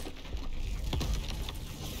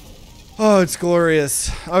 Oh, it's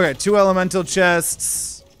glorious. Okay, 2 elemental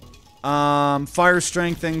chests. Fire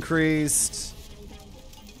strength increased.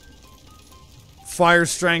 Fire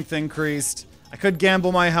strength increased. I could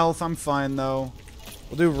gamble my health. I'm fine, though.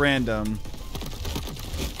 We'll do random.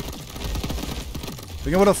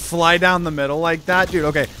 Being able to fly down the middle like that? Dude,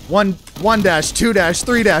 okay. 1 dash, 2 dash,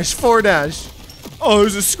 3 dash, 4 dash. Oh,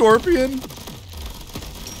 there's a scorpion.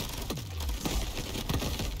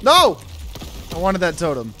 No! I wanted that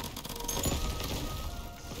totem.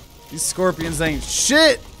 These scorpions ain't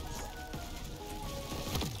shit.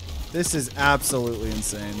 This is absolutely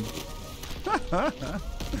insane.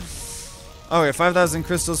 Okay, 5,000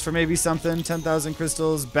 crystals for maybe something. 10,000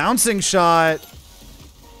 crystals. Bouncing shot.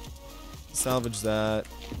 Salvage that.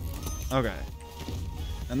 Okay.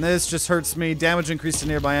 And this just hurts me. Damage increase to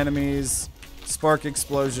nearby enemies. Spark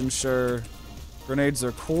explosion, sure. Grenades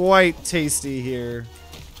are quite tasty here.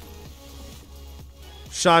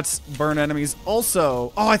 Shots burn enemies.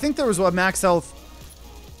 Also, oh, I think there was a max health.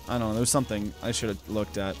 I don't know. There was something I should have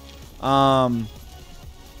looked at.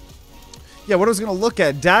 Yeah, what I was going to look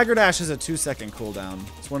at. Dagger Dash has a 2-second cooldown.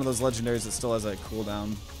 It's one of those legendaries that still has a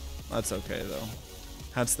cooldown. That's okay, though.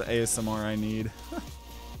 That's the ASMR I need.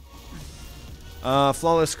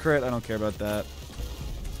 Flawless crit. I don't care about that.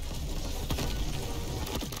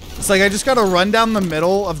 It's like I just got to run down the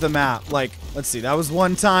middle of the map. Like, let's see. That was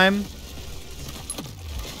 1 time.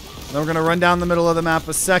 Then we're going to run down the middle of the map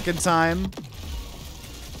a 2nd time.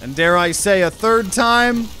 And dare I say a 3rd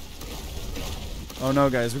time. Oh no,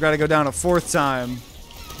 guys. We got to go down a 4th time.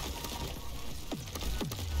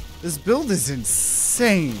 This build is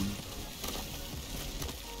insane.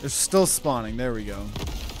 They're still spawning. There we go.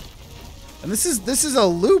 And this is a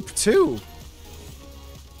loop too.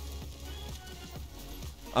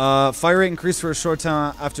 Fire rate increased for a short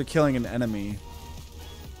time after killing an enemy.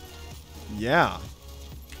 Yeah.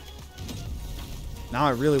 Now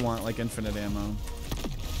I really want, like, infinite ammo.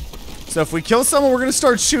 So if we kill someone, we're going to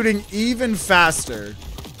start shooting even faster.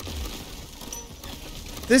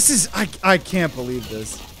 This is, I can't believe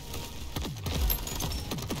this.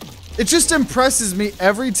 It just impresses me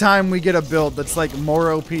every time we get a build that's like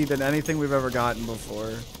more OP than anything we've ever gotten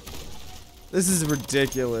before. This is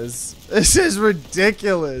ridiculous. This is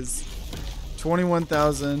ridiculous.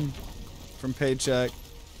 21,000 from paycheck.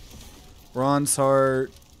 Bronze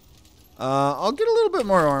heart. I'll get a little bit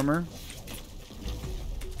more armor.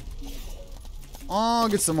 I'll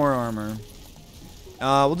get some more armor.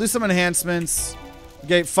 We'll do some enhancements.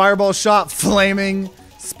 Okay, fireball shot, flaming,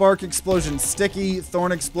 spark explosion, sticky,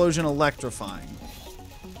 thorn explosion, electrifying.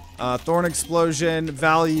 Thorn explosion,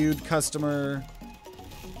 valued customer.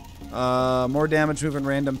 More damage moving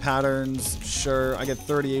random patterns. Sure, I get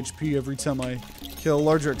 30 HP every time I kill.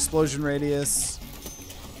 Larger explosion radius.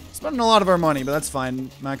 Spending a lot of our money, but that's fine.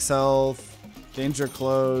 Max health, danger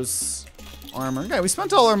close, armor. Okay, we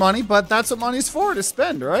spent all our money, but that's what money's for, to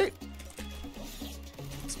spend, right?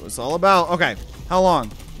 That's what it's all about. Okay, how long?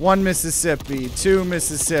 1 Mississippi, 2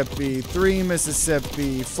 Mississippi, 3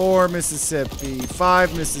 Mississippi, 4 Mississippi,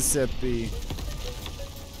 5 Mississippi.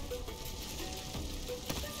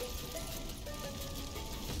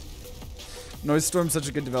 Noise Storm's such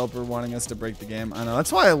a good developer wanting us to break the game. I know,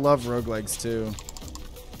 that's why I love roguelikes too.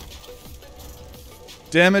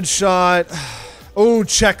 Damage shot. Oh,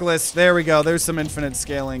 checklist. There we go. There's some infinite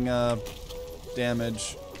scaling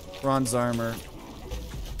damage. Bronze armor.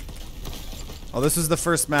 Oh, this is the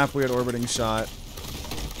first map we had orbiting shot.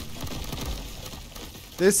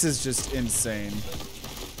 This is just insane.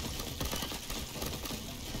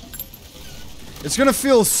 It's gonna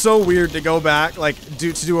feel so weird to go back, like,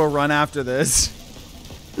 to do a run after this.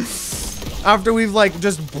 After we've, like,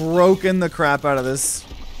 just broken the crap out of this.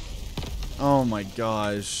 Oh my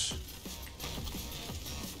gosh.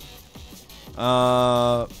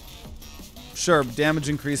 Sure, damage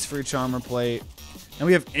increase for each armor plate. And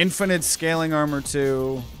we have infinite scaling armor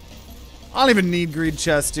too. I don't even need greed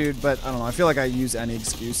chest, dude, but I don't know. I feel like I use any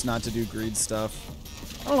excuse not to do greed stuff.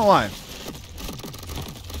 I don't know why.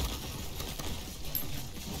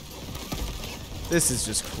 This is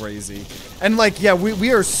just crazy. And like, yeah,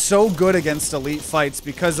 we are so good against elite fights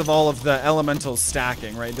because of all of the elemental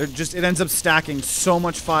stacking, right? They're just, it ends up stacking so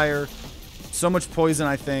much fire, so much poison,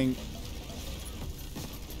 I think.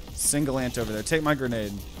 Single ant over there. Take my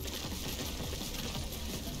grenade.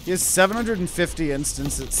 He has 750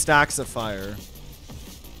 instances, stacks of fire.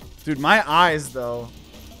 Dude, my eyes, though.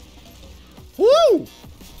 Woo!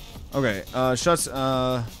 Okay, shots,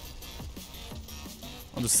 I'll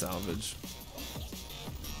just salvage.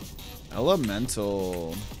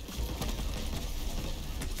 Elemental.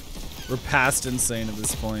 We're past insane at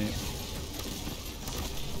this point.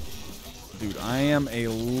 Dude, I am a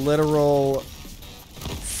literal,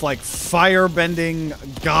 like, fire-bending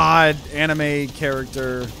god anime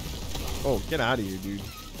character. Oh, get out of here, dude.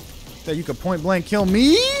 That you could point blank kill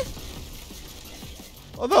me?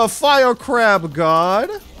 Oh, the fire crab god.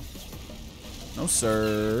 No,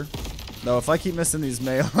 sir. No, if I keep missing these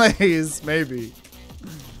melees, maybe.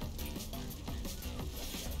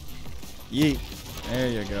 Yeet. There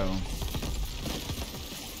you go.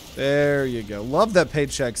 There you go. Love that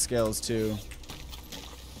paycheck scales too.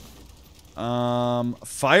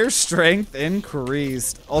 Fire strength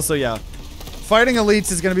increased. Also, yeah. Fighting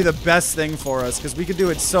elites is going to be the best thing for us because we could do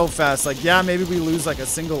it so fast. Like, yeah, maybe we lose like a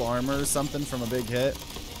single armor or something from a big hit.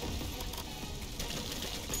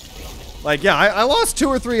 Like, yeah, I lost 2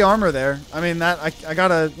 or 3 armor there. I mean, that I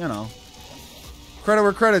gotta, you know, credit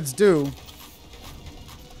where credit's due.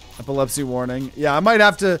 Epilepsy warning. Yeah, I might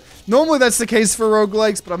have to... Normally that's the case for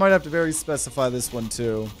roguelikes, but I might have to very specify this one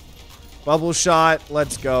too. Bubble shot.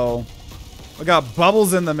 Let's go. We got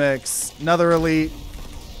bubbles in the mix. Another elite.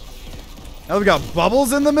 Now we got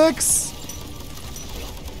bubbles in the mix.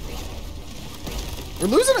 We're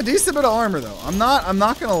losing a decent bit of armor though. I'm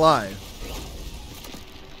not gonna lie.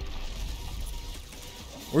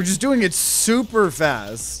 We're just doing it super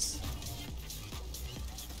fast.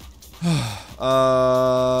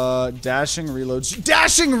 Dashing reloads.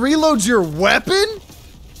 Dashing reloads your weapon?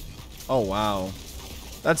 Oh, wow.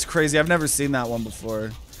 That's crazy. I've never seen that one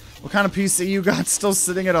before. What kind of PC you got still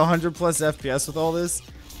sitting at 100 plus FPS with all this?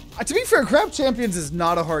 To be fair, Crab Champions is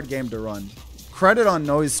not a hard game to run. Credit on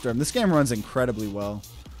Noise Storm. This game runs incredibly well.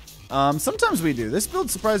 Sometimes we do. This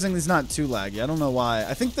build surprisingly is not too laggy. I don't know why.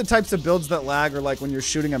 I think the types of builds that lag are like when you're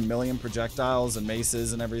shooting a million projectiles and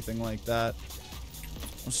maces and everything like that.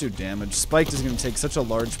 Let's do damage. Spiked is going to take such a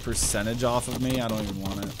large percentage off of me. I don't even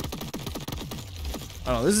want it.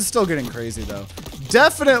 I don't know. This is still getting crazy, though.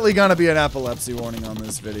 Definitely going to be an epilepsy warning on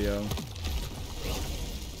this video.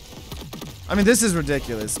 I mean, this is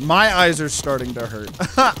ridiculous. My eyes are starting to hurt.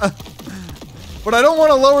 But I don't want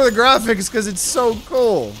to lower the graphics because it's so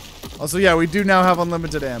cool. Also, yeah, we do now have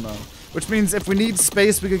unlimited ammo. Which means if we need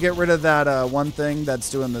space, we could get rid of that one thing that's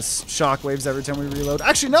doing this shockwaves every time we reload.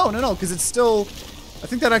 Actually, no, because it's still... I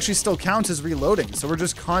think that actually still counts as reloading. So we're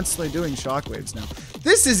just constantly doing shockwaves now.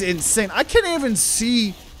 This is insane. I can't even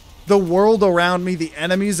see the world around me, the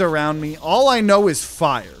enemies around me. All I know is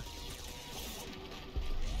fire.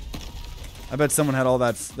 I bet someone had all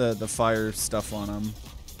that the fire stuff on them.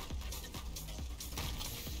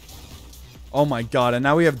 Oh my god, and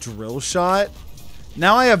now we have drill shot?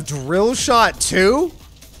 Now I have drill shot too?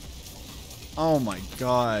 Oh my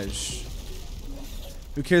gosh.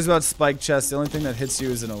 Who cares about spike chest? The only thing that hits you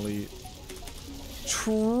is an elite.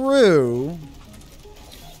 True.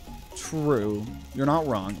 True. You're not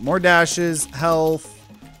wrong. More dashes, health,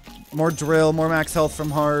 more drill, more max health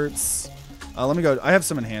from hearts. Let me go. I have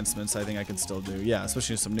some enhancements I think I can still do. Yeah,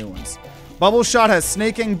 especially some new ones. Bubble shot has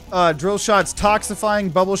snaking. Drill shot's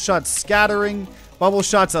toxifying. Bubble shot's scattering. Bubble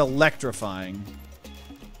shot's electrifying.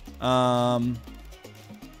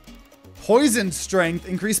 Poison strength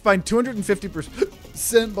increased by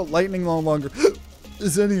 250%, but lightning no longer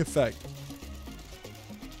is any effect.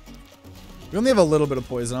 We only have a little bit of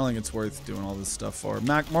poison. I don't think it's worth doing all this stuff for.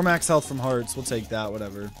 More max health from hearts. We'll take that,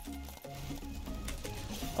 whatever.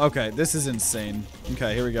 Okay, this is insane.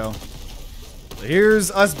 Okay, here we go. So here's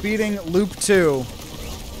us beating loop 2.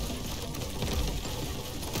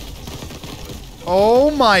 Oh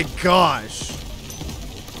my gosh.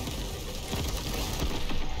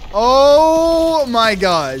 Oh my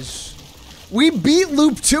gosh. We beat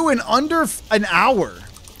loop 2 in under an hour.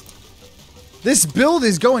 This build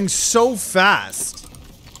is going so fast.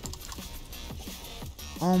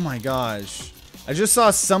 Oh my gosh. I just saw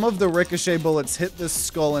some of the ricochet bullets hit this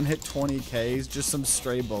skull and hit 20k. Just some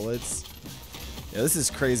stray bullets. Yeah, this is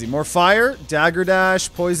crazy. More fire, dagger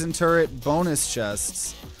dash, poison turret, bonus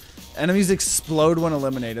chests. Enemies explode when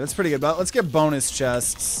eliminated. That's pretty good. But let's get bonus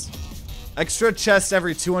chests. Extra chest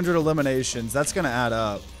every 200 eliminations. That's going to add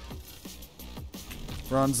up.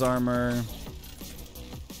 Bronze armor.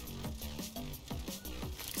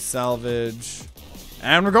 Salvage.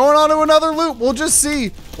 And we're going on to another loop. We'll just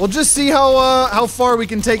see. We'll just see how far we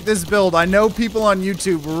can take this build. I know people on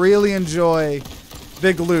YouTube really enjoy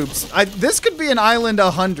big loops. This could be an Island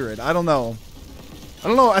 100. I don't know.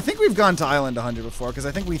 I think we've gone to Island 100 before because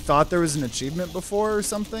I think we thought there was an achievement before or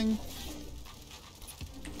something.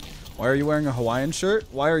 Why are you wearing a Hawaiian shirt?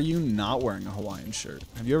 Why are you not wearing a Hawaiian shirt?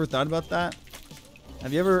 Have you ever thought about that?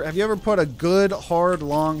 Have you ever put a good, hard,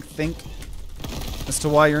 long think as to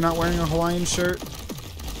why you're not wearing a Hawaiian shirt?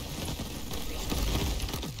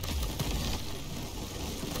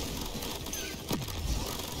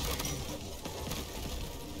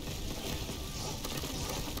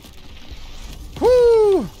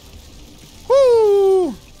 Woo!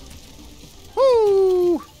 Woo!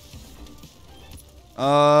 Woo!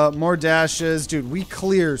 More dashes. Dude, we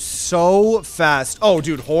clear so fast. Oh,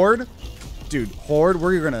 dude, Horde? Dude, Horde,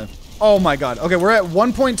 we're gonna... Oh my god. Okay, we're at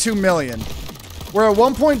 1.2 million. We're at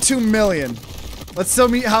 1.2 million. Let's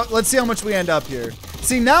see how much we end up here.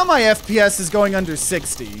 See, now my FPS is going under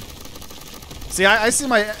 60. See, I see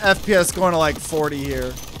my FPS going to like 40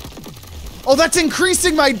 here. Oh, that's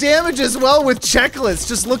increasing my damage as well with checklist.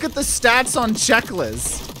 Just look at the stats on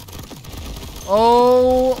checklist.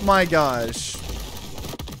 Oh my gosh.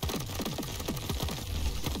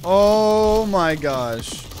 Oh my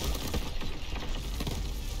gosh.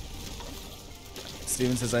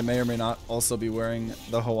 Steven says I may or may not also be wearing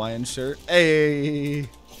the Hawaiian shirt. Hey.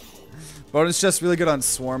 Bonus chest really good on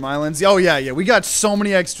Swarm Islands. Oh yeah. We got so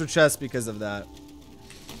many extra chests because of that.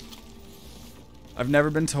 I've never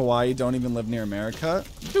been to Hawaii. Don't even live near America.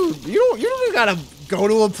 Dude, you don't even gotta go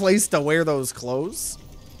to a place to wear those clothes.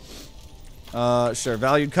 Sure.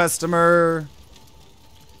 Valued customer.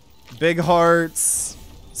 Big hearts.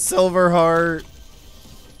 Silver heart.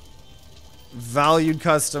 Valued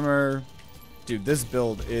customer. Dude, this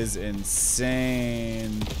build is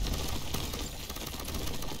insane.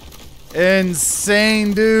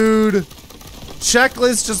 Insane, dude.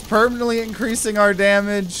 Checklist just permanently increasing our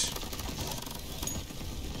damage.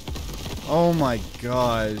 Oh my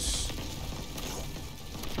gosh.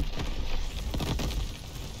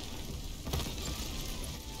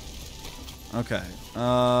 Okay.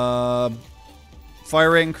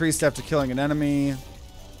 Fire rate increased after killing an enemy.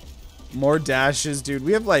 More dashes, dude.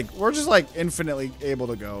 We have we're just infinitely able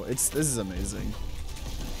to go. This is amazing.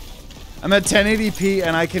 I'm at 1080p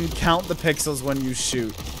and I can count the pixels when you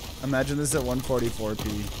shoot. Imagine this at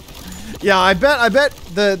 144p. Yeah, I bet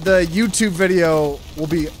the YouTube video will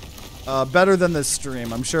be better than the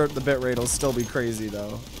stream. I'm sure the bitrate will still be crazy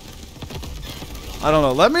though. I don't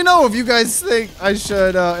know. Let me know if you guys think I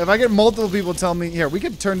should, if I get multiple people tell me, here, we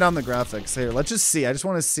could turn down the graphics. Here, let's just see. I just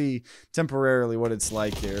want to see temporarily what it's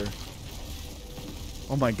like here.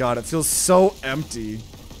 Oh my god, it feels so empty.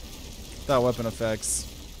 Without weapon effects.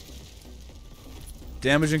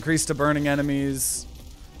 Damage increased to burning enemies.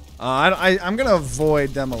 I'm gonna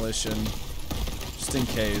avoid demolition. Just in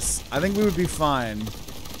case. I think we would be fine.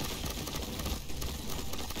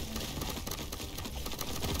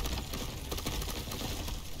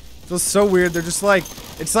 Feels so weird. They're just like,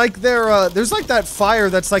 it's like they're, there's like that fire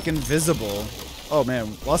that's like invisible. Oh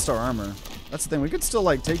man, lost our armor. That's the thing. We could still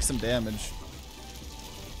like take some damage.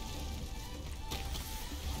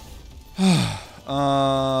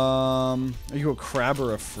 Are you a crab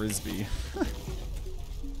or a frisbee?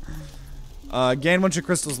 Gain a bunch of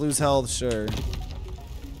crystals, lose health, sure.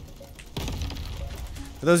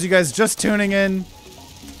 For those of you guys just tuning in,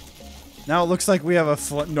 now it looks like we have a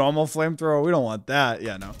normal flamethrower. We don't want that.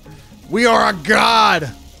 Yeah, no. We are a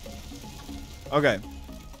god! Okay.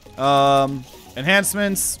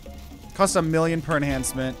 Enhancements. Cost $1 million per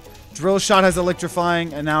enhancement. Drill shot has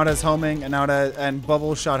electrifying, and now it has homing, and now it has, and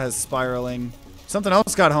bubble shot has spiraling. Something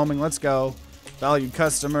else got homing. Let's go. Valued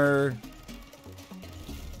customer.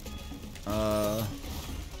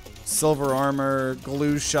 Silver armor.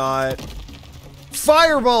 Glue shot.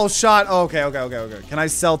 Fireball shot. Oh, okay. Can I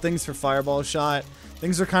sell things for fireball shot?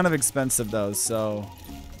 Things are kind of expensive though, so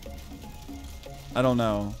I don't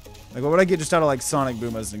know. Like, what would I get just out of like Sonic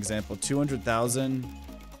Boom as an example? 200,000.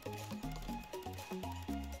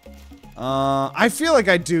 I feel like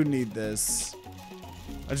I do need this.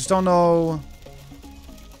 I just don't know.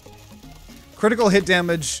 Critical hit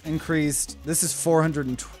damage increased. This is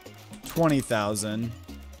 420,000.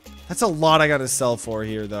 That's a lot I gotta sell for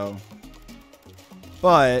here, though.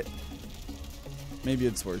 But maybe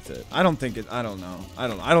it's worth it. I don't think it. I don't know. I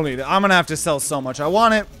don't need it. I'm gonna have to sell so much. I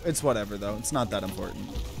want it. It's whatever, though. It's not that important.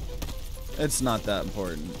 It's not that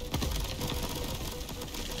important.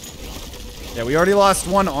 Yeah, we already lost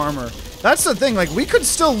 1 armor. That's the thing. Like, we could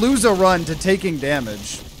still lose a run to taking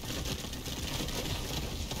damage.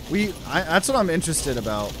 That's what I'm interested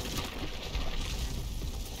about.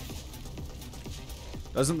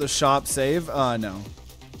 Doesn't the shop save? No.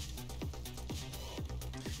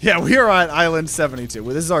 Yeah, we are at Island 72.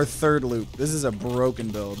 Well, this is our 3rd loop. This is a broken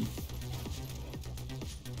build.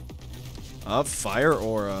 Fire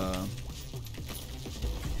aura.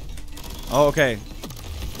 Oh, okay.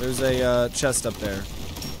 There's a chest up there.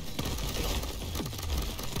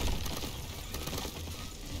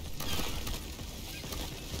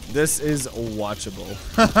 This is watchable.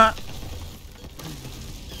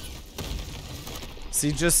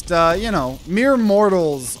 See, just, you know, mere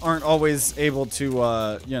mortals aren't always able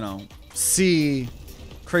to, you know, see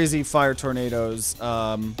crazy fire tornadoes,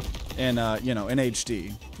 in, you know, in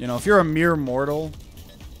HD. You know, if you're a mere mortal,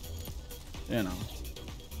 you know,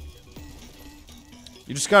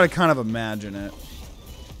 you just gotta kind of imagine it.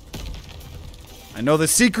 I know the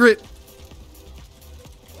secret.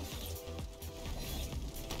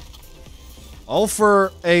 All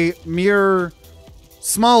for a mere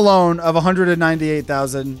small loan of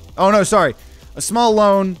 198,000. Oh no, sorry. A small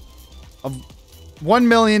loan of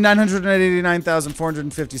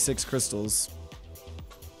 1,989,456 crystals.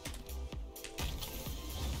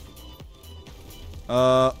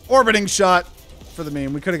 Orbiting shot for the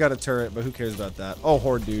meme. We could have got a turret, but who cares about that? Oh,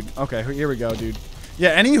 horde, dude. Okay, here we go, dude.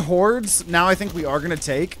 Yeah, any hordes now I think we are going to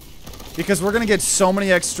take because we're going to get so many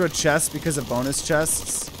extra chests because of bonus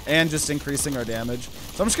chests and just increasing our damage.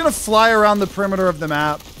 So I'm just going to fly around the perimeter of the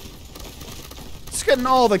map. Just getting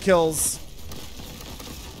all the kills.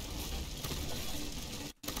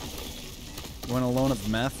 You want a loan of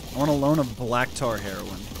meth? I want a loan of black tar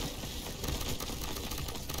heroin.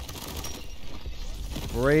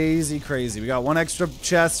 Crazy, crazy. We got 1 extra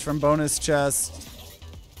chest from bonus chest.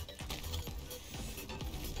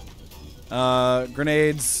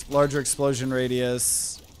 Grenades, larger explosion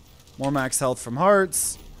radius, more max health from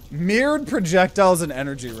hearts, mirrored projectiles and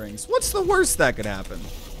energy rings. What's the worst that could happen?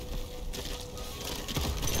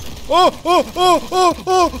 Oh, oh, oh, oh,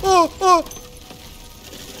 oh, oh, oh.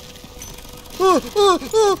 Oh, oh,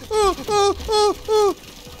 oh, oh, oh,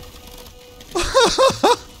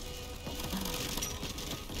 oh.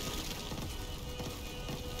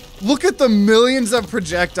 Look at the millions of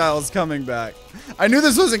projectiles coming back. I knew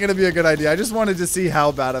this wasn't going to be a good idea. I just wanted to see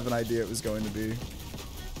how bad of an idea it was going to be.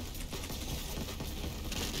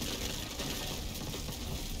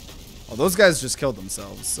 Oh, those guys just killed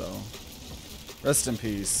themselves, so rest in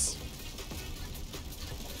peace.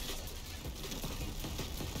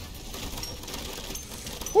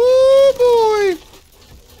 Oh boy.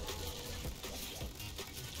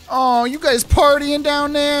 Oh, you guys partying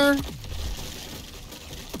down there?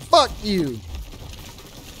 Fuck you.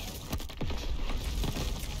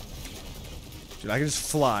 Dude, I can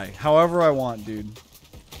just fly however I want, dude.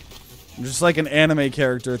 I'm just like an anime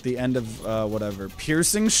character at the end of whatever.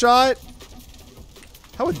 Piercing shot?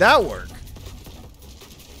 How would that work?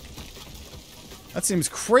 That seems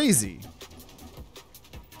crazy.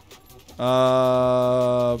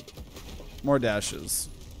 More dashes.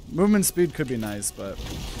 Movement speed could be nice, but...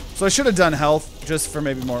 So I should have done health just for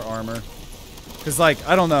maybe more armor. Because, like,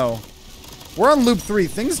 I don't know. We're on loop 3.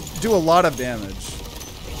 Things do a lot of damage.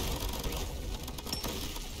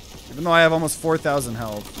 Even though I have almost 4,000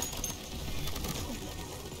 health.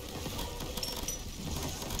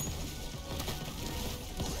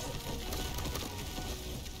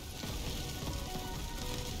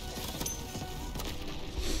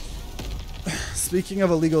 Speaking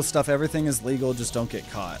of illegal stuff, everything is legal, just don't get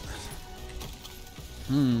caught.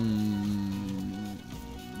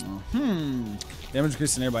 Damage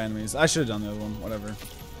increased in nearby enemies. I should have done the other one. Whatever.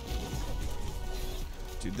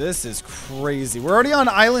 Dude, this is crazy. We're already on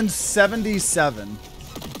island 77.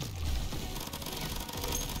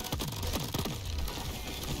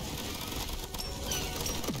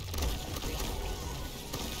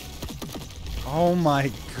 Oh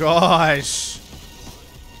my gosh.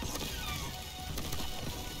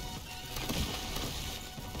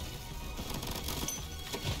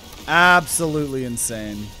 Absolutely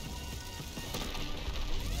insane.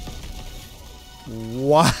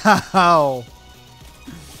 Wow.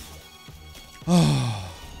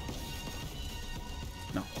 Oh.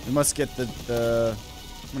 No, we must get the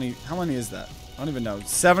how many is that? I don't even know.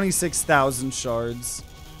 76,000 shards.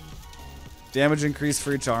 Damage increase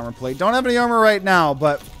for each armor plate. Don't have any armor right now,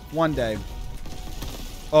 but one day.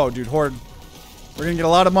 Oh, dude, horde. We're gonna get a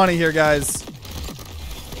lot of money here, guys.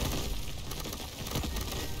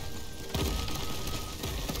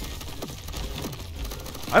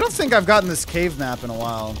 I don't think I've gotten this cave map in a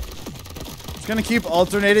while. It's gonna keep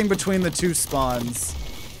alternating between the two spawns.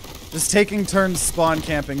 Just taking turns spawn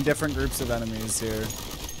camping different groups of enemies here.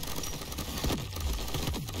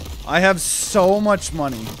 I have so much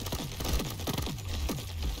money.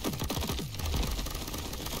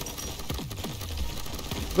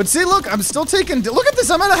 But see, look, I'm still taking... Look at this,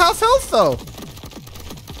 I'm at a half health, though.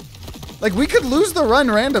 Like, we could lose the run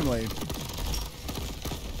randomly.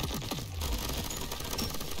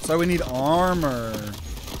 So we need armor.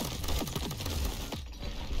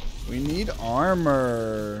 We need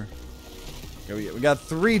armor. Okay, we got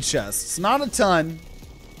 3 chests. Not a ton,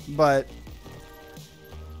 but...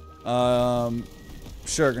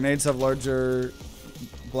 Sure, grenades have larger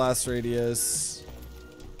blast radius.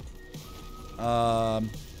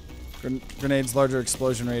 Grenades larger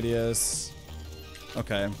explosion radius.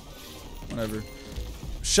 Okay. Whatever.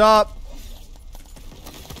 Shop.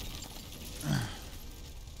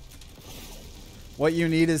 What you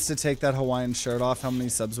need is to take that Hawaiian shirt off. How many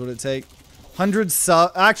subs would it take? 100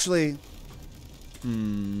 sub. Actually.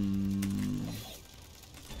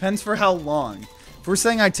 Depends for how long. If we're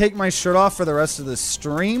saying I take my shirt off for the rest of the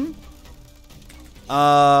stream.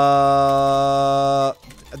 The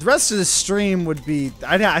rest of the stream would be.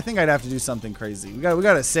 I think I'd have to do something crazy. We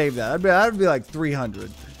gotta save that. That'd be like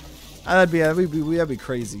 300. That'd be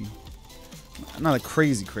crazy. Not a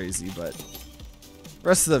crazy, but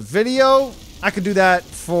rest of the video. I could do that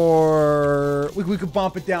for... We could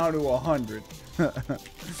bump it down to 100.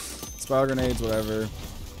 Spiral grenades, whatever.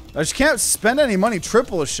 I just can't spend any money.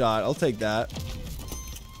 Triple a shot. I'll take that.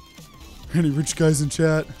 Any rich guys in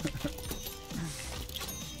chat?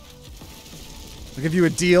 I'll give you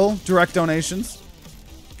a deal. Direct donations.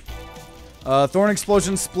 Thorn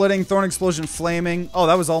explosion splitting. Thorn explosion flaming. Oh,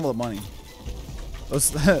 that was all the money.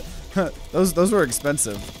 Those, those were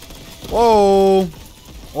expensive. Whoa.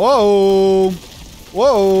 Whoa!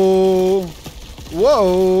 Whoa!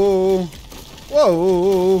 Whoa!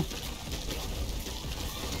 Whoa!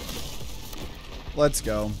 Let's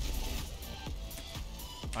go.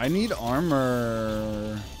 I need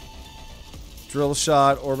armor. Drill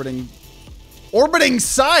shot, orbiting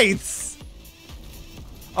scythes!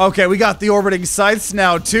 Okay, we got the orbiting scythes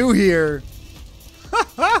now too here.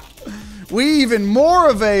 We even more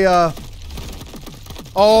of a,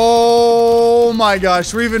 oh my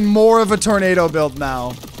gosh, we're even more of a tornado build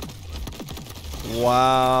now.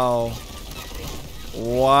 Wow.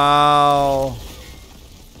 Wow.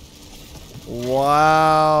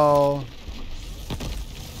 Wow.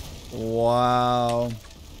 Wow.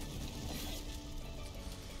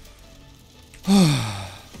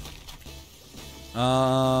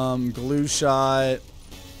 Glue shot.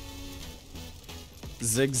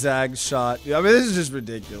 Zigzag shot. I mean, this is just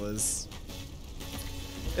ridiculous.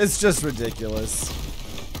 It's just ridiculous.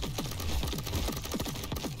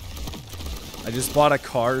 I just bought a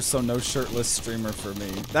car, so no shirtless streamer for me.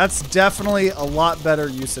 That's definitely a lot better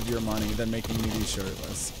use of your money than making me be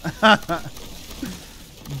shirtless.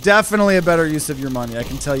 Definitely a better use of your money. I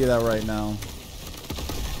can tell you that right now.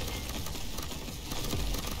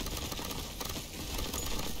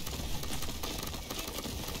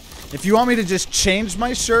 If you want me to just change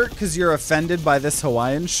my shirt because you're offended by this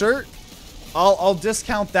Hawaiian shirt, I'll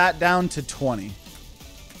discount that down to 20.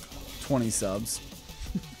 20 subs.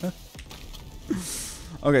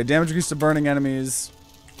 Okay, damage increase to burning enemies.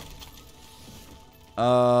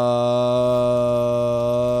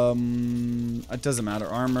 It doesn't matter.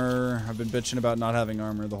 Armor. I've been bitching about not having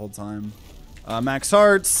armor the whole time. Max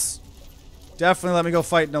hearts. Definitely let me go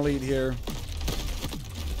fight an elite here.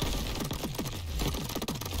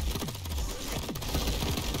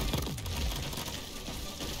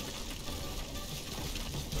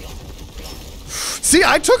 See,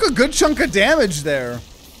 I took a good chunk of damage there.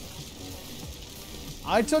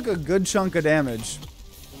 I took a good chunk of damage.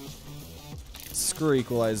 Screw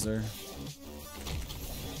equalizer.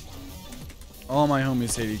 All my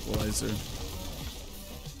homies hate equalizer.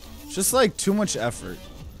 Just like too much effort.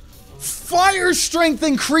 Fire strength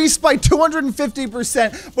increased by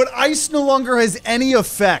 250%, but ice no longer has any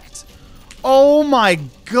effect. Oh my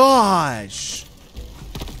gosh.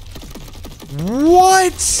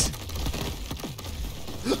 What?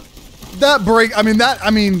 That break, I mean,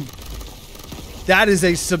 that is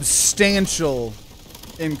a substantial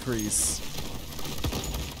increase.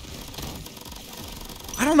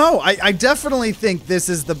 I don't know. I definitely think this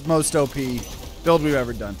is the most OP build we've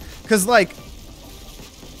ever done. Because, like,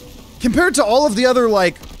 compared to all of the other,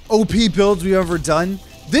 like, OP builds we've ever done,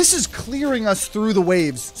 this is clearing us through the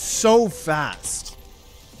waves so fast.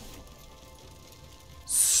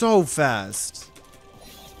 So fast.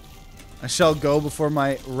 I shall go before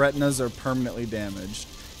my retinas are permanently damaged.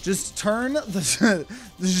 Just turn the...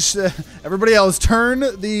 everybody else, turn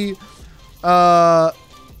the... I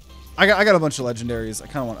got a bunch of legendaries. I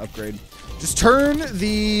kind of want to upgrade. Just turn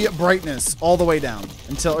the brightness all the way down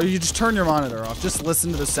until... Or you just turn your monitor off. Just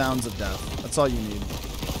listen to the sounds of death. That's all you need.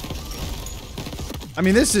 I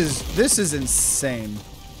mean, this is insane.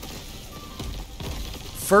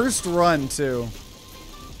 First run, too.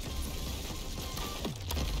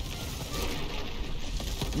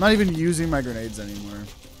 I'm not even using my grenades anymore.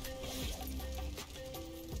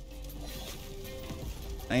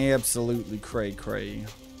 Absolutely cray.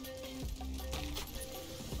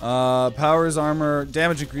 Powers, armor,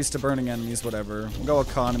 damage increased to burning enemies, whatever. We'll go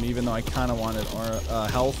economy, even though I kind of wanted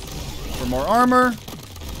health for more armor.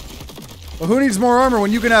 But who needs more armor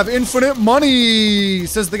when you can have infinite money?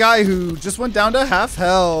 Says the guy who just went down to half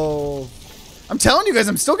health. I'm telling you guys,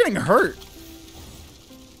 I'm still getting hurt.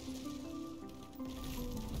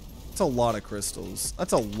 That's a lot of crystals.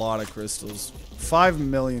 That's a lot of crystals. 5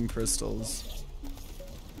 million crystals.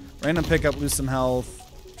 Random pickup, lose some health.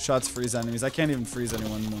 Shots freeze enemies. I can't even freeze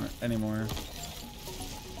anyone anymore.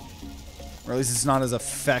 Or at least it's not as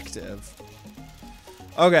effective.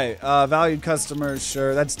 Okay, valued customers,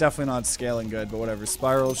 sure. That's definitely not scaling good, but whatever.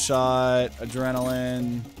 Spiral shot,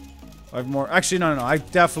 adrenaline. I have more. Actually, no. I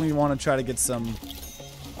definitely want to try to get some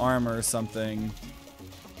armor or something.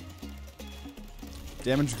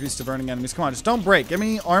 Damage increased to burning enemies. Come on, just don't break. Give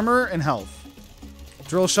me armor and health.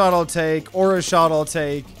 Drill shot I'll take. Aura shot I'll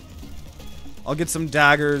take. I'll get some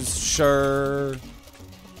daggers, sure.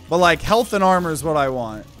 But like, health and armor is what I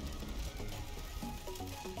want.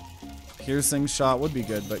 Piercing shot would be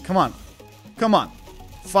good, but come on. Come on.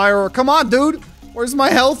 Fire, come on, dude. Where's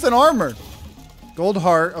my health and armor? Gold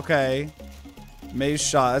heart, okay. Maze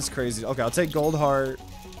shot, that's crazy. Okay, I'll take gold heart.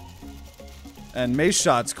 And maze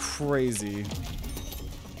shot's crazy.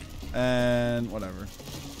 And whatever.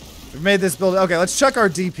 We've made this build. Okay, let's check our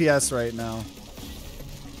DPS right now.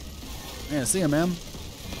 Yeah, see ya, man.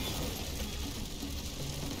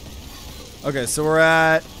 Okay, so we're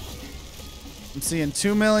at... I'm seeing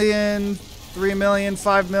 2 million, 3 million,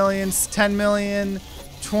 5 million, 10 million,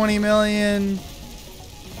 20 million.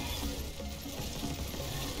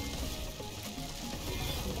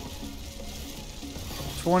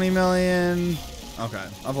 $20 million. Okay,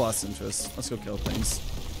 I've lost interest. Let's go kill things.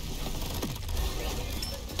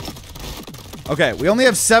 Okay, we only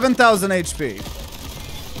have 7,000 HP.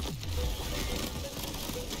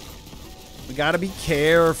 We gotta be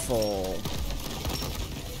careful.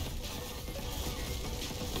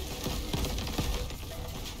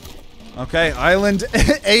 Okay, island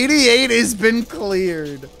 88 has been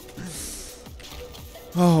cleared.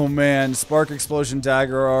 Oh man, Spark Explosion,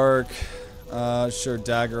 Dagger Arc. Sure,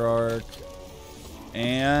 Dagger Arc.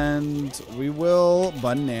 And we will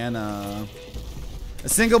banana. A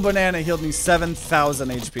single banana healed me 7,000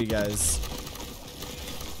 HP, guys.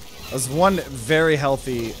 That was one very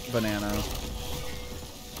healthy banana.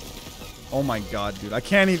 Oh my god, dude. I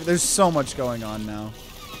can't even... There's so much going on now.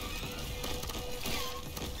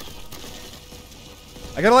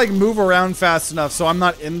 I gotta, like, move around fast enough so I'm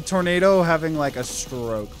not in tornado having, like, a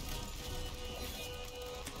stroke.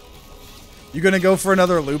 You gonna go for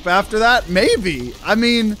another loop after that? Maybe. I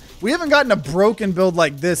mean, we haven't gotten a broken build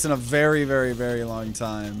like this in a very, very, very long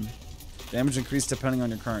time. Damage increased depending on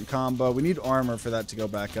your current combo. We need armor for that to go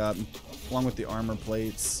back up, along with the armor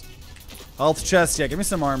plates. Health chest. Yeah, give me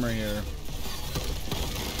some armor here.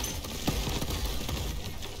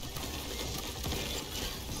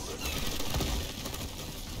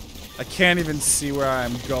 I can't even see where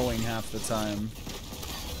I'm going half the time.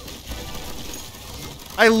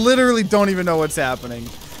 I literally don't even know what's happening.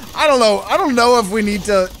 I don't know. I don't know if we need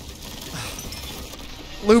to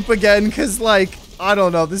loop again, because, like, I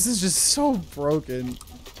don't know. This is just so broken.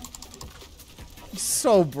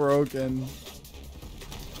 So broken.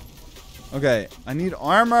 Okay, I need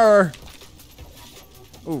armor.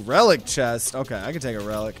 Ooh, relic chest. Okay, I could take a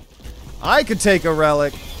relic. I could take a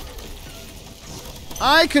relic.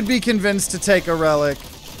 I could be convinced to take a relic.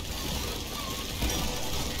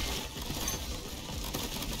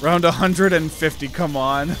 Round 150, come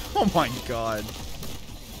on. Oh my god.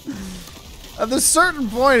 At a certain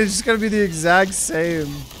point, it's just gonna be the exact same.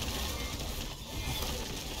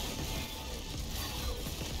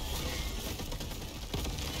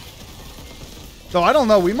 Though, I don't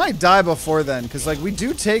know, we might die before then, because, like, we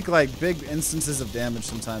do take, like, big instances of damage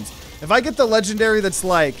sometimes. If I get the legendary that's,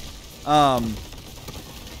 like,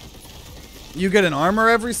 you get an armor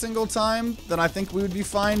every single time, then I think we would be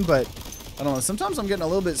fine, but I don't know. Sometimes I'm getting a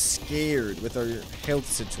little bit scared with our health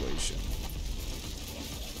situation.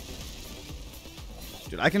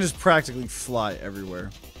 Dude, I can just practically fly everywhere.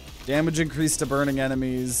 Damage increased to burning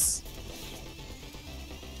enemies.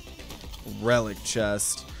 Relic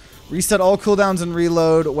chest. Reset all cooldowns and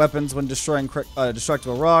reload weapons when destroying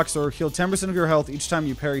destructible rocks, or heal 10% of your health each time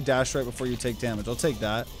you parry dash right before you take damage. I'll take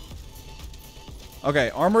that.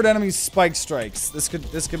 Okay, armored enemies spike strikes. This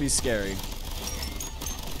could be scary.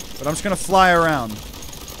 But I'm just gonna fly around.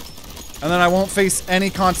 And then I won't face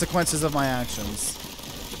any consequences of my actions.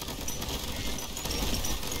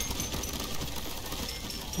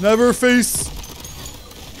 Never face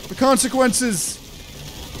the consequences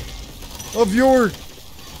of your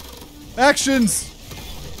actions.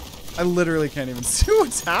 I literally can't even see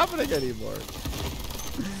what's happening anymore.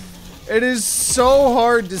 It is so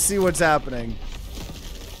hard to see what's happening.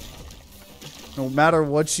 No matter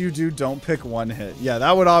what you do, don't pick one hit. Yeah,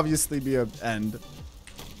 that would obviously be an end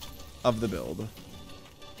of the build.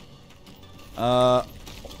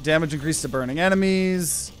 Damage increased to burning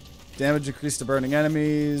enemies. Damage increased to burning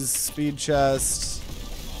enemies. Speed chest.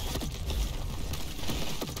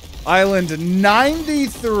 Island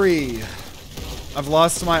 93. I've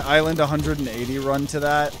lost my Island 180 run to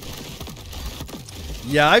that.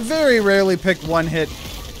 Yeah, I very rarely pick one hit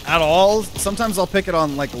at all. Sometimes I'll pick it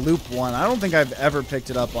on, like, loop 1. I don't think I've ever picked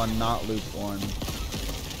it up on not loop 1.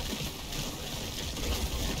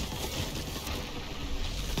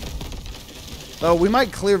 Though we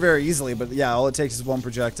might clear very easily, but yeah, all it takes is one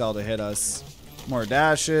projectile to hit us. More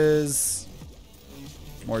dashes.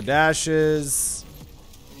 More dashes.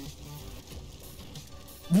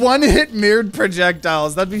 One hit mirrored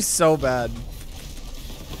projectiles. That'd be so bad.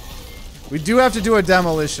 We do have to do a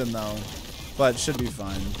demolition though, but should be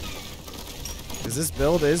fine. Because this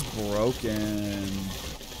build is broken.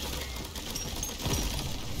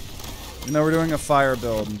 Even though we're doing a fire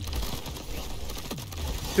build.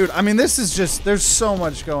 Dude, I mean, this is just, there's so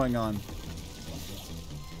much going on.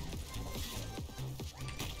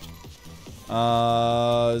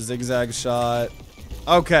 Zigzag shot.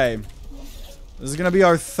 Okay. This is gonna be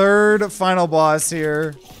our third final boss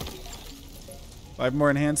here. 5 more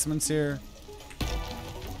enhancements here.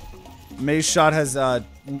 Mace shot has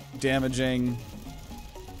damaging.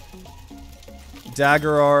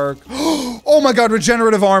 Dagger arc. Oh my god,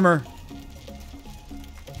 regenerative armor.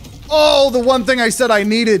 Oh, the one thing I said I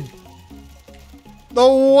needed. The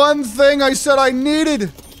one thing I said I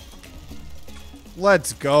needed.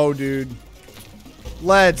 Let's go, dude.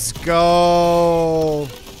 Let's go.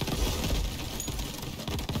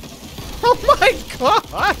 Oh my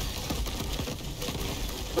god.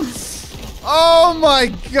 Oh my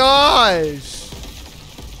gosh.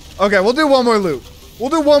 Okay, we'll do one more loop. We'll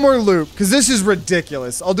do one more loop, because this is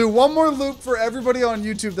ridiculous. I'll do one more loop for everybody on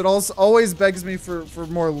YouTube that always begs me for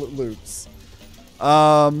more loops.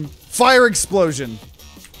 Fire explosion.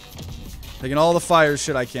 Taking all the fire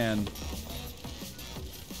shit I can.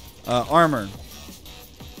 Armor.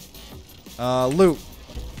 Loop.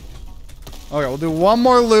 Okay, we'll do one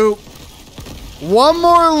more loop. One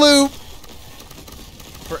more loop.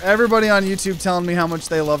 For everybody on YouTube telling me how much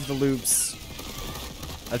they love the loops.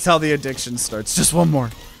 That's how the addiction starts. Just one more.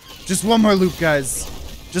 Just one more loop, guys.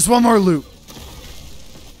 Just one more loop.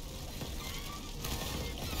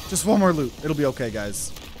 Just one more loop. It'll be okay,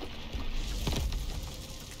 guys.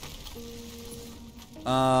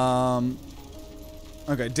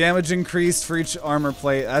 Okay, damage increased for each armor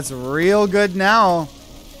plate. That's real good now.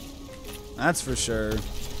 That's for sure.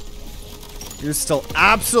 You're still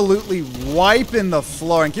absolutely wiping the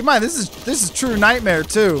floor. And keep in mind, this is true nightmare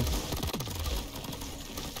too.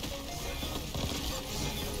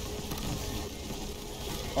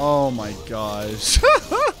 Oh my gosh.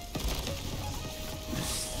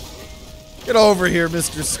 Get over here,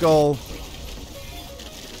 Mr. Skull.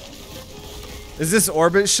 Is this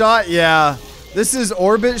orbit shot? Yeah. This is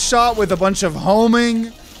orbit shot with a bunch of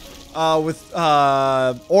homing. With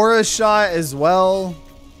aura shot as well.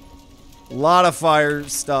 A lot of fire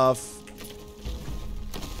stuff.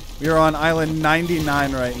 We are on island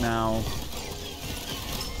 99 right now.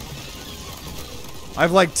 I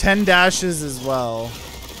have like 10 dashes as well.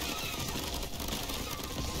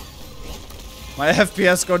 My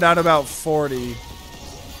FPS go down about 40.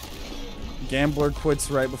 Gambler quits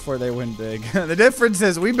right before they win big. The difference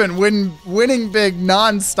is we've been winning big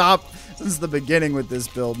non-stop since the beginning with this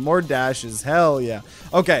build. More dashes. Hell yeah.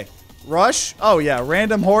 Okay. Rush. Oh yeah.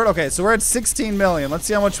 Random horde. Okay, so we're at 16 million. Let's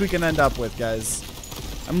see how much we can end up with, guys.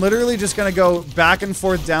 I'm literally just going to go back and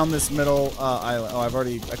forth down this middle island. Oh,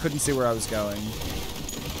 I couldn't see where I was going.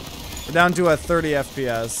 We're down to a 30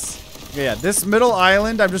 FPS. Okay, yeah, this middle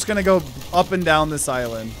island, I'm just going to go up and down this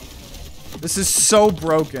island. This is so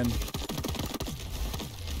broken.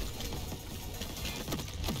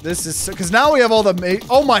 This is because now we have all the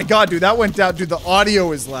oh my god, dude, that went down. Dude, the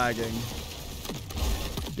audio is lagging.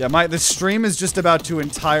 Yeah, the stream is just about to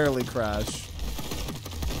entirely crash.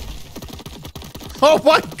 Oh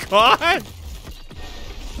my god!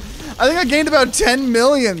 I think I gained about 10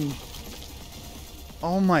 million.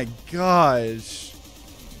 Oh my gosh.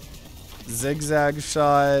 Zigzag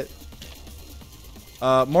shot.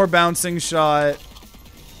 More bouncing shot.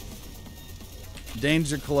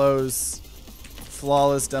 Danger close.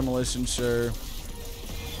 Flawless demolition, sure.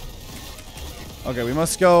 Okay, we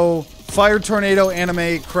must go fire tornado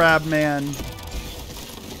anime crab man.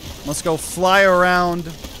 Must go fly around.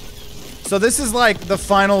 So this is like the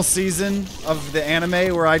final season of the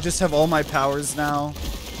anime where I just have all my powers now.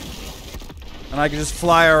 And I can just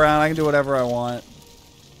fly around. I can do whatever I want.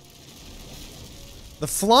 The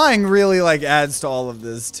flying really like adds to all of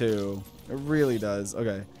this too. It really does.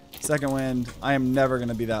 Okay. Second wind. I am never going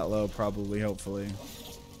to be that low, probably, hopefully.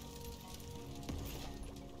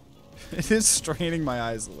 It is straining my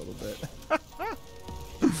eyes a little bit.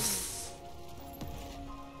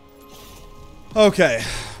 Okay.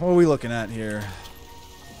 What are we looking at here?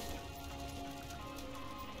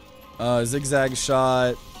 Zigzag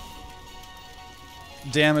shot.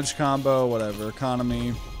 Damage combo, whatever.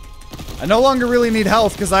 Economy. I no longer really need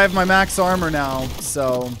health because I have my max armor now,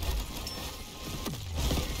 so...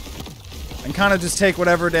 I can kind of just take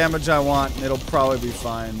whatever damage I want, and it'll probably be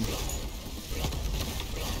fine.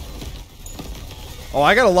 Oh,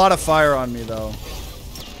 I got a lot of fire on me, though.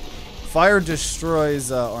 Fire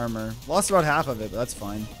destroys armor. Lost about half of it, but that's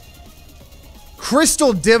fine.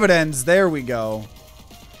 Crystal dividends. There we go.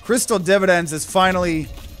 Crystal dividends is finally...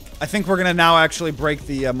 I think we're going to now actually break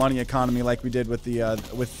the money economy like we did with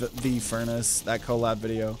the furnace, that collab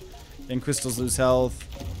video. And crystals lose health.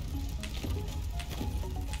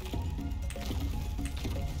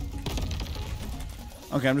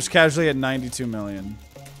 Okay, I'm just casually at 92 million.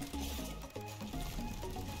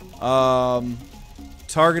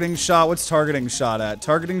 Targeting shot. What's targeting shot at?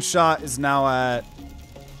 Targeting shot is now at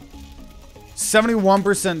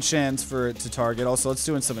 71% chance for it to target. Also, let's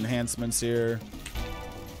do some enhancements here.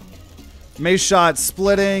 Mace shot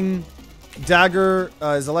splitting. Dagger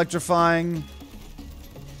is electrifying.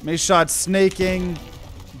 Mace shot snaking.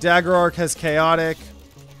 Dagger arc has chaotic.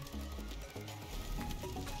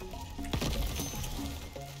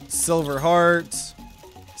 Silver heart.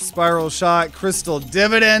 Spiral shot. Crystal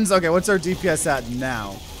dividends. Okay, what's our DPS at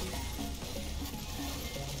now?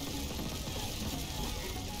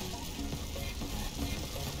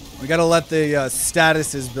 We gotta let the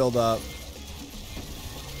statuses build up.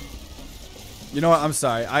 You know what? I'm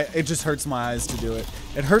sorry. It just hurts my eyes to do it.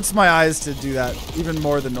 It hurts my eyes to do that even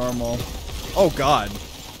more than normal. Oh, God.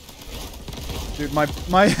 Dude, my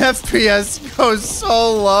FPS goes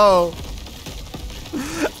so low.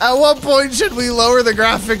 At what point should we lower the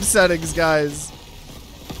graphics settings, guys?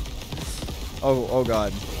 Oh,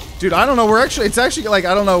 God. Dude, I don't know. It's actually, like,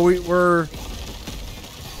 I don't know. We're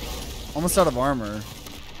almost out of armor.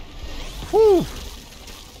 Whew.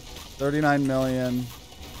 39 million.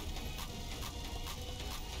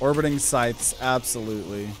 Orbiting sights,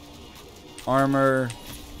 absolutely. Armor.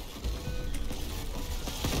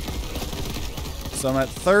 So I'm at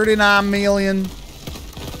 39 million.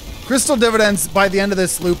 Crystal dividends by the end of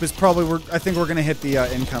this loop is probably, I think we're going to hit the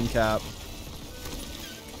income cap.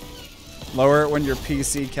 Lower it when your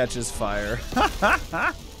PC catches fire.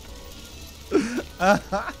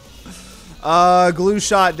 Glue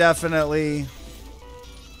shot, definitely.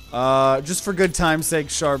 Just for good time's sake,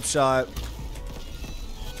 sharp shot.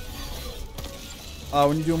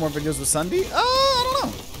 When you do more videos with Sunday? I don't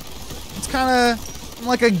know. It's kind of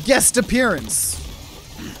like a guest appearance.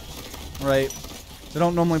 Right? They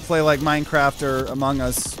don't normally play like Minecraft or Among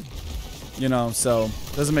Us, you know, so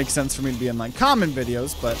it doesn't make sense for me to be in like common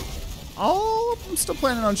videos, but I'm still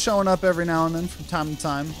planning on showing up every now and then from time to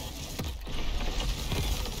time.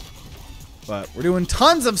 But we're doing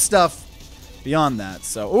tons of stuff beyond that.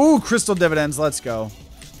 So, ooh, crystal dividends, let's go.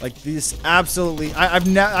 Like these, absolutely.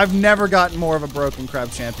 I've never gotten more of a broken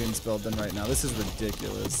Crab Champions build than right now. This is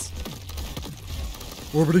ridiculous.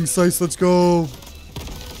 Orbiting sights, let's go.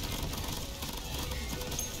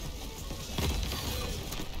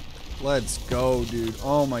 Let's go, dude.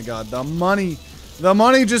 Oh my God, the money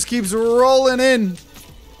just keeps rolling in.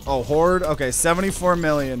 Oh, Horde. Okay, 74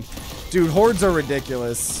 million. Dude, Hordes are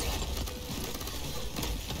ridiculous.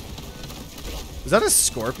 Is that a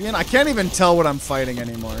scorpion? I can't even tell what I'm fighting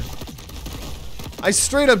anymore. I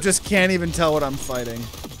straight up just can't even tell what I'm fighting.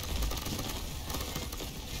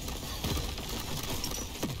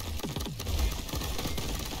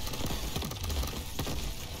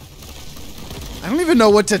 I don't even know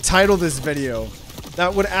what to title this video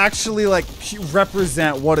that would actually like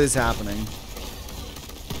represent what is happening.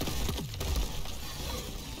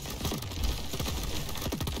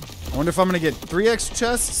 I wonder if I'm gonna get 3 extra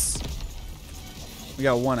chests. We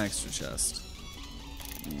got 1 extra chest.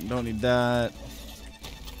 Don't need that.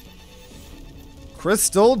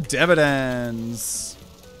 Crystal dividends.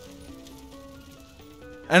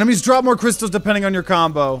 Enemies drop more crystals depending on your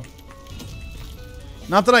combo.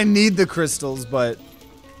 Not that I need the crystals, but...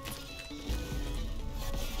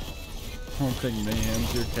 Opening mayhem,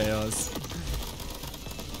 pure chaos.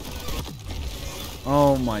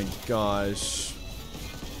 Oh my gosh.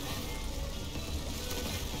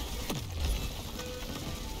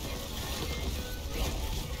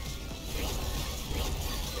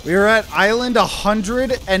 We are at Island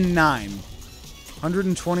 109.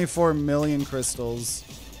 124 million crystals.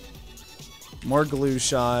 More glue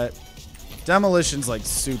shot. Demolition's like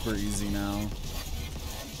super easy now.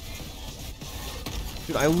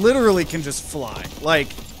 Dude, I literally can just fly. Like,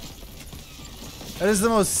 that is the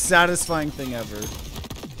most satisfying thing ever.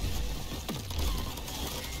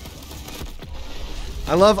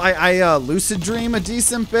 I lucid dream a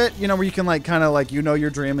decent bit, you know, where you can like kind of like, you know, you're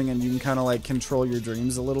dreaming and you can kind of like control your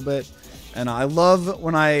dreams a little bit. And I love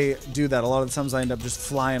when I do that. A lot of the times I end up just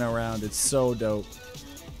flying around. It's so dope.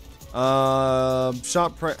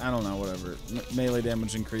 Shot price, I don't know, whatever. Melee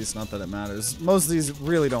damage increase, not that it matters. Most of these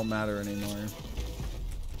really don't matter anymore.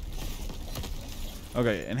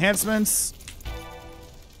 Okay, enhancements.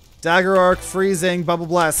 Dagger arc, freezing, bubble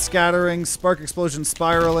blast, scattering, spark explosion,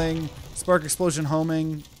 spiraling, spark explosion,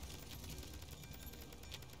 homing.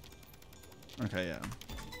 Okay, yeah.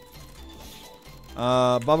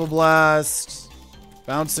 Bubble blast,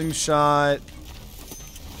 bouncing shot.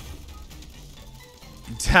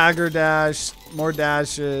 Dagger dash, more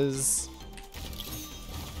dashes.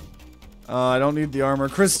 I don't need the armor.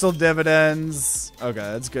 Crystal dividends. Okay,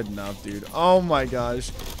 that's good enough, dude. Oh my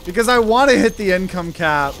gosh. Because I want to hit the income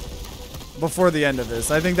cap before the end of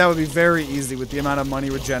this. I think that would be very easy with the amount of money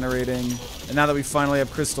we're generating. And now that we finally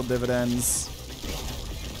have crystal dividends.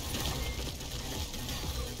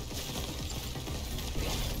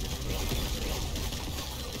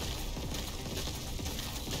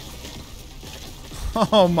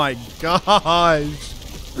 Oh my gosh.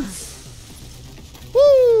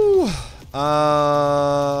 Woo!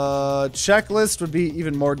 Checklist would be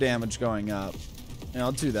even more damage going up. Yeah,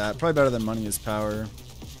 I'll do that. Probably better than money is power.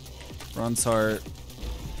 Bronze heart.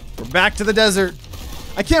 We're back to the desert.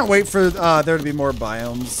 I can't wait for there to be more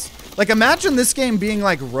biomes. Like, imagine this game being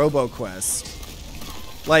like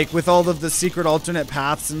RoboQuest. like with all of the secret alternate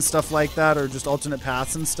paths and stuff like that, or just alternate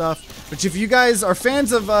paths and stuff. But if you guys are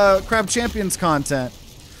fans of Crab Champions content,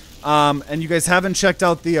 and you guys haven't checked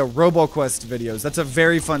out the RoboQuest videos, that's a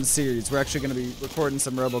very fun series. We're actually going to be recording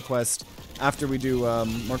some RoboQuest after we do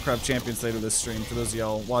more Crab Champions later this stream, for those of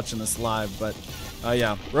y'all watching this live. But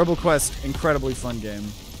yeah, RoboQuest, incredibly fun game.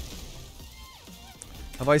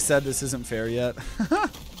 Have I said this isn't fair yet?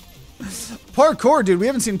 Parkour, dude. We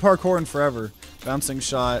haven't seen parkour in forever. Bouncing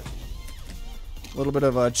shot. A little bit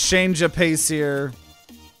of a change of pace here.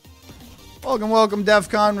 Welcome, welcome,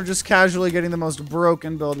 DEFCON. We're just casually getting the most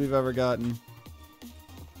broken build we've ever gotten.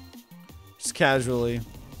 Just casually.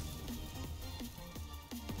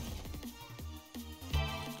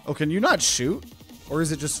 Oh, can you not shoot? Or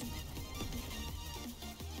is it just...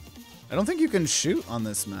 I don't think you can shoot on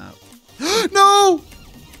this map. No!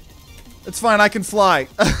 It's fine, I can fly.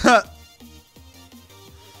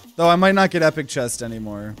 Though I might not get epic chest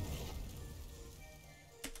anymore.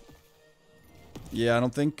 Yeah, I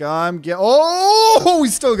don't think I'm oh, we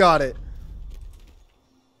still got it.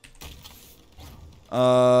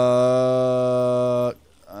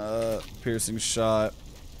 Piercing shot.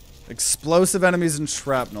 Explosive enemies and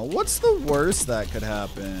shrapnel. What's the worst that could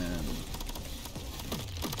happen?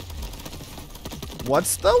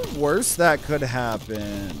 What's the worst that could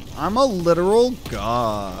happen? I'm a literal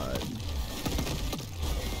god.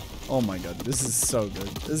 Oh my god, this is so good.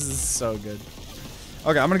 This is so good.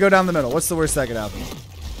 Okay, I'm gonna go down the middle. What's the worst that could happen?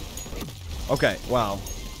 Okay, wow.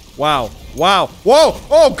 Wow. Wow. Whoa!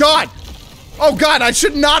 Oh god! Oh god, I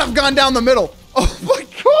should not have gone down the middle. Oh my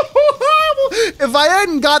god! If I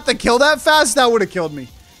hadn't got the kill that fast, that would have killed me.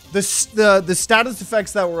 The status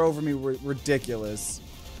effects that were over me were ridiculous.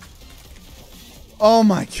 Oh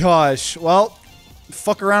my gosh. Well,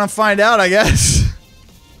 fuck around and find out, I guess.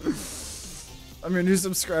 I'm your new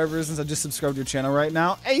subscriber since I just subscribed to your channel right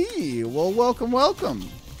now. Hey, well, welcome, welcome.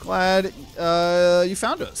 Glad you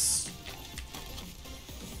found us.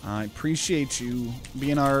 I appreciate you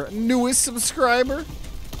being our newest subscriber.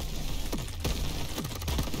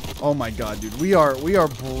 Oh my god, dude. We are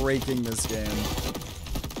breaking this game.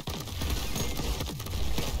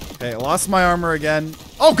 Okay, I lost my armor again.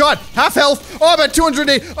 Oh god, half health. Oh, I'm at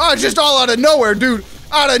 208. Oh, just all out of nowhere, dude.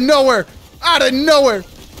 Out of nowhere. Out of nowhere.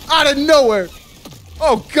 Out of nowhere.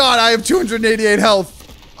 Oh god, I have 288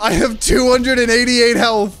 health. I have 288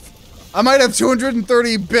 health. I might have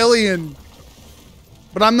 230 billion.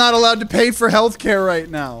 But I'm not allowed to pay for healthcare right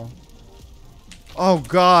now. Oh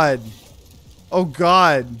god. Oh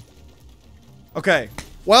god. Okay.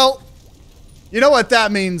 Well, you know what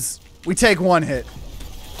that means. We take one hit.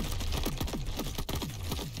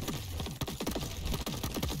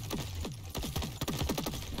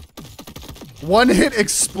 One hit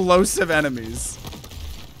explosive enemies.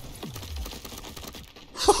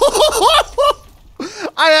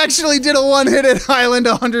 I actually did a one hit at Island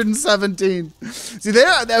 117. See,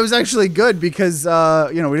 there, that was actually good because,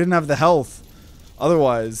 you know, we didn't have the health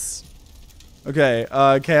otherwise. Okay,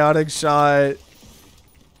 chaotic shot.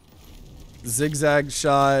 Zigzag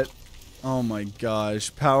shot. Oh my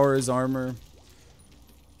gosh. Power is armor.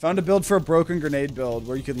 Found a build for a broken grenade build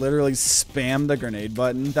where you could literally spam the grenade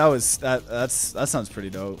button. That sounds pretty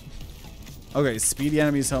dope. Okay, speedy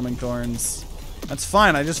enemies, homing thorns. That's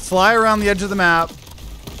fine. I just fly around the edge of the map,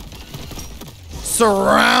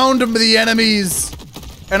 surround the enemies,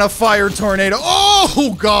 and a fire tornado.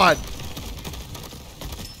 Oh god!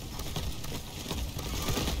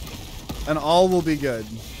 And all will be good.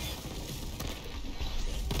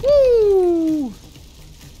 Woo!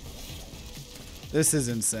 This is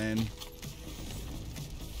insane.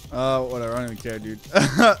 Whatever. I don't even care, dude.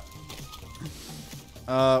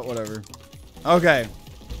 Whatever. Okay.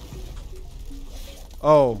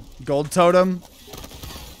 Oh, gold totem.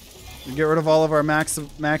 We get rid of all of our max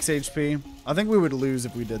HP. I think we would lose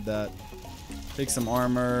if we did that. Take some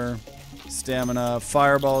armor, stamina,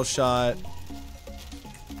 fireball shot,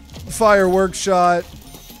 firework shot,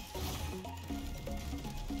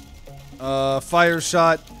 fire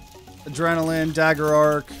shot. Adrenaline, dagger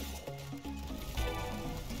arc.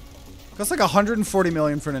 Costs like 140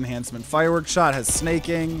 million for an enhancement. Firework shot has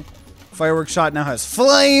snaking. Firework shot now has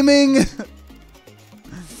flaming.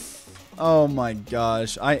 Oh my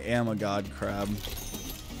gosh. I am a god crab.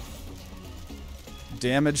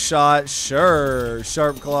 Damage shot, sure.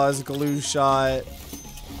 Sharp claws, glue shot.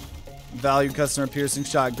 Value customer piercing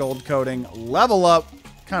shot, gold coating. Level up.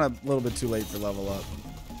 Kind of a little bit too late for level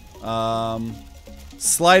up.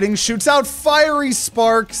 Sliding shoots out fiery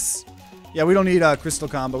sparks. Yeah, we don't need crystal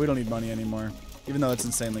combo. We don't need money anymore, even though it's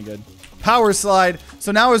insanely good. Power slide.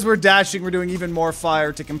 So now as we're dashing, we're doing even more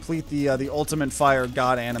fire to complete the ultimate fire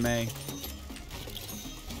god anime.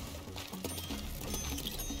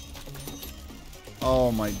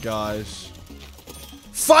 Oh my gosh.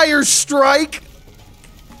 Fire strike!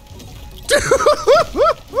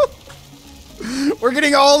 We're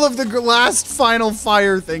getting all of the last final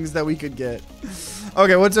fire things that we could get.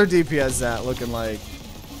 Okay, what's our DPS at looking like?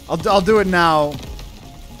 I'll do it now.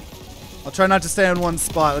 I'll try not to stay in one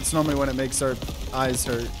spot. That's normally when it makes our eyes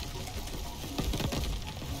hurt.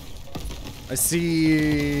 I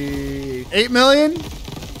see 8 million?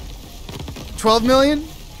 12 million?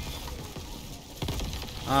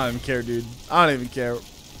 I don't even care, dude. I don't even care.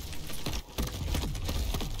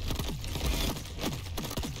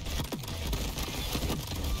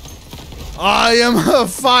 I am a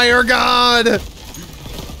fire god!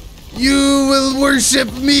 You will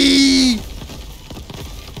worship me!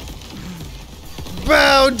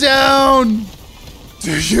 Bow down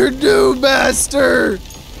to your new master!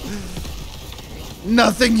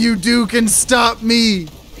 Nothing you do can stop me!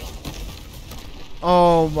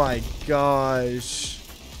 Oh my gosh.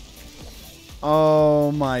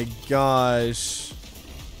 Oh my gosh.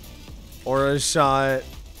 Aura shot.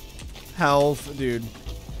 Health, dude.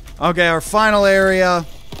 Okay, our final area.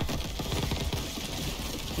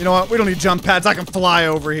 You know what? We don't need jump pads. I can fly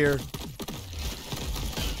over here.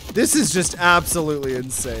 This is just absolutely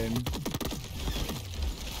insane.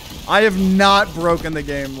 I have not broken the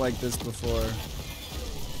game like this before.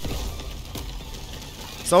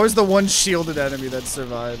 It's always the one shielded enemy that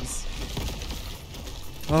survives.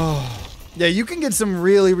 Oh. Yeah, you can get some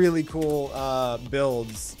really, really cool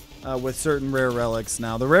builds with certain rare relics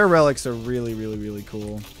now. The rare relics are really, really, really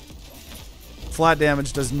cool. Flat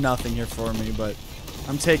damage does nothing here for me, but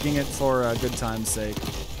I'm taking it for a good time's sake.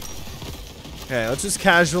 Okay, let's just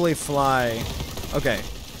casually fly. Okay,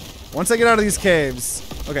 once I get out of these caves.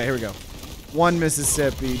 Okay, here we go. 1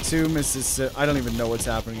 Mississippi, 2 Mississippi. I don't even know what's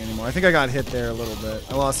happening anymore. I think I got hit there a little bit.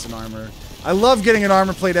 I lost an armor. I love getting an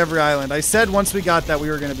armor plate every island. I said once we got that we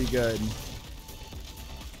were going to be good.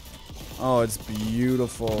 Oh, it's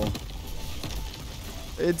beautiful.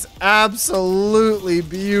 It's absolutely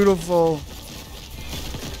beautiful.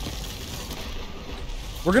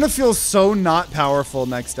 We're going to feel so not powerful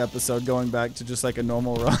next episode going back to just like a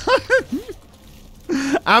normal run.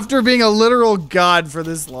 After being a literal god for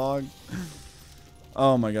this long.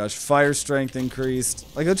 Oh my gosh. Fire strength increased.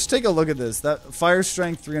 Like, let's take a look at this. That fire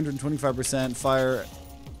strength, 325%. Fire.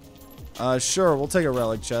 Sure, we'll take a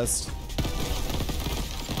relic chest.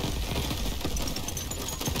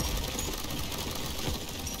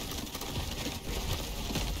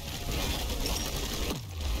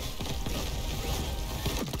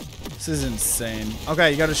 This is insane.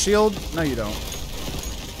 Okay, you got a shield? No, you don't.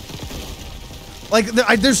 Like,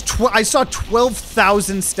 I saw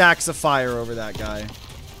 12,000 stacks of fire over that guy.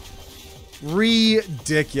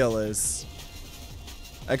 Ridiculous.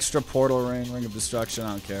 Extra portal ring, ring of destruction. I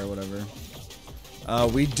don't care, whatever.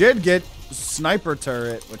 We did get sniper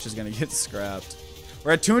turret, which is gonna get scrapped.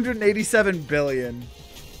 We're at 287 billion.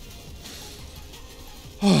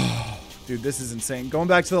 Dude, this is insane. Going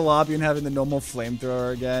back to the lobby and having the normal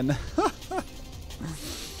flamethrower again.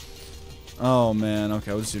 Oh man,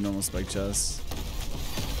 okay, we'll just do normal spike chests.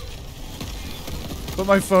 Put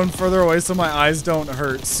my phone further away so my eyes don't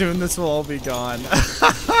hurt. Soon this will all be gone.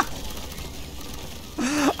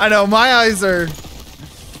 I know, my eyes are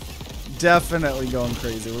definitely going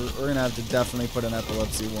crazy. We're gonna have to definitely put an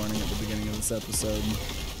epilepsy warning at the beginning of this episode.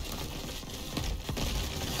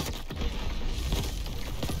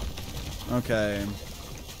 Okay.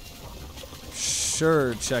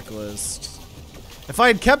 Sure, checklist. If I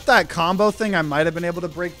had kept that combo thing, I might have been able to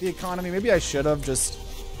break the economy. Maybe I should have just...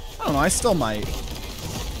 I don't know, I still might.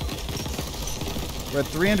 We're at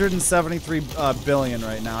 373 billion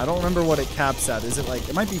right now. I don't remember what it caps at. Is it like...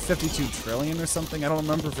 It might be 52 trillion or something. I don't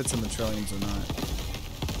remember if it's in the trillions or not.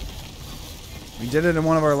 We did it in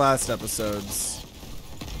one of our last episodes.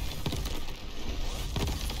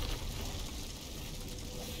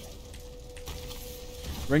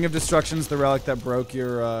 Ring of Destruction is the relic that broke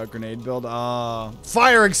your grenade build. Ah,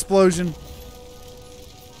 fire explosion.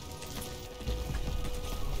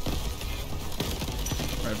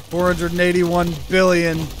 All right, 481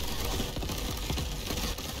 billion.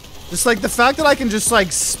 Just like the fact that I can just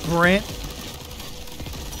like sprint.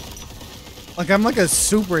 Like I'm like a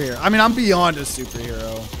superhero. I mean, I'm beyond a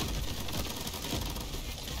superhero.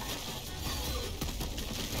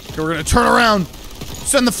 Okay, we're gonna turn around.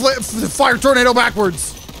 Send the fire tornado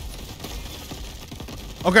backwards.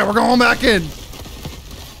 Okay, we're going back in.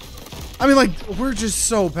 I mean, like, we're just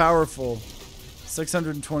so powerful.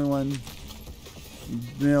 621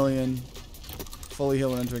 million. Fully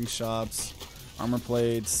healed when entering shops. Armor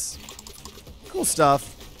plates. Cool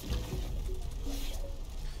stuff.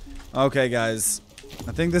 Okay, guys.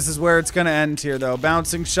 I think this is where it's going to end here, though.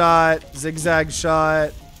 Bouncing shot. Zigzag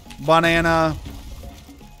shot. Banana.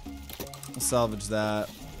 We'll salvage that.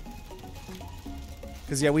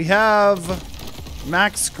 Because, yeah, we have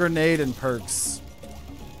max grenade and perks.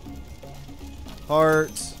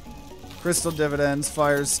 Heart. Crystal dividends.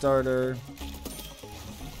 Fire starter.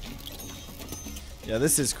 Yeah,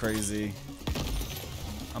 this is crazy.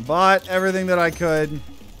 I bought everything that I could.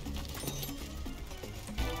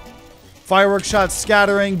 Firework shot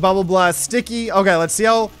scattering, bubble blast, sticky. Okay, let's see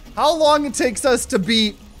how long it takes us to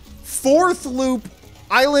beat 4th loop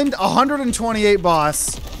island 128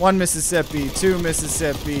 boss. 1 Mississippi, 2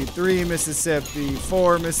 Mississippi, 3 Mississippi,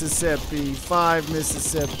 4 Mississippi, 5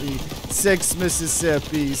 Mississippi, 6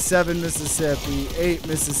 Mississippi, 7 Mississippi, 8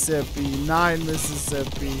 Mississippi, 9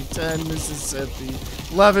 Mississippi, 10 Mississippi,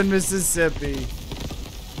 11 Mississippi.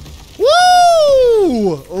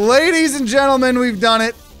 Woo! Ladies and gentlemen, we've done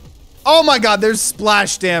it. Oh my god, there's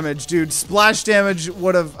splash damage, dude. Splash damage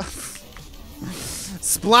would have...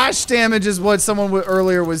 Splash damage is what someone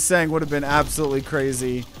earlier was saying would have been absolutely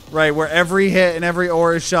crazy. Right, where every hit and every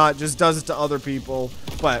aura shot just does it to other people.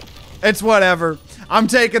 But it's whatever. I'm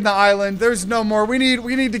taking the island. There's no more. We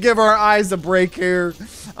need to give our eyes a break here.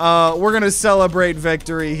 We're going to celebrate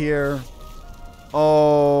victory here.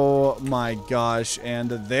 Oh my gosh. And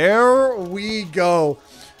there we go.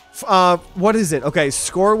 What is it? Okay,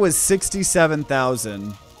 score was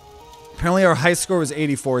 67,000. Apparently our high score was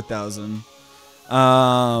 84,000.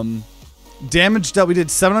 Damage dealt, we did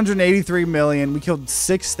 783 million. We killed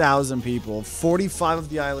 6,000 people. 45 of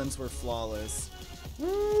the islands were flawless.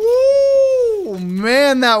 Woo!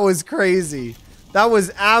 Man, that was crazy. That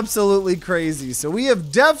was absolutely crazy. So we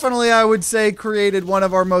have definitely, I would say, created one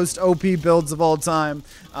of our most OP builds of all time.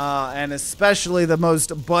 And especially the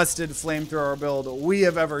most busted flamethrower build we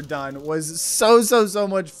have ever done. It was so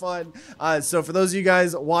much fun. So for those of you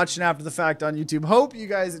guys watching after the fact on YouTube, hope you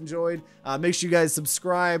guys enjoyed. Make sure you guys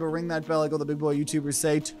subscribe or ring that bell like all the big boy YouTubers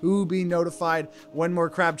say to be notified when more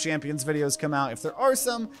Crab Champions videos come out. If there are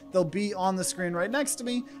some, they'll be on the screen right next to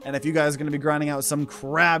me. And if you guys are going to be grinding out some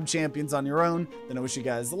Crab Champions on your own, then I wish you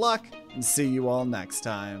guys luck and see you all next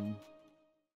time.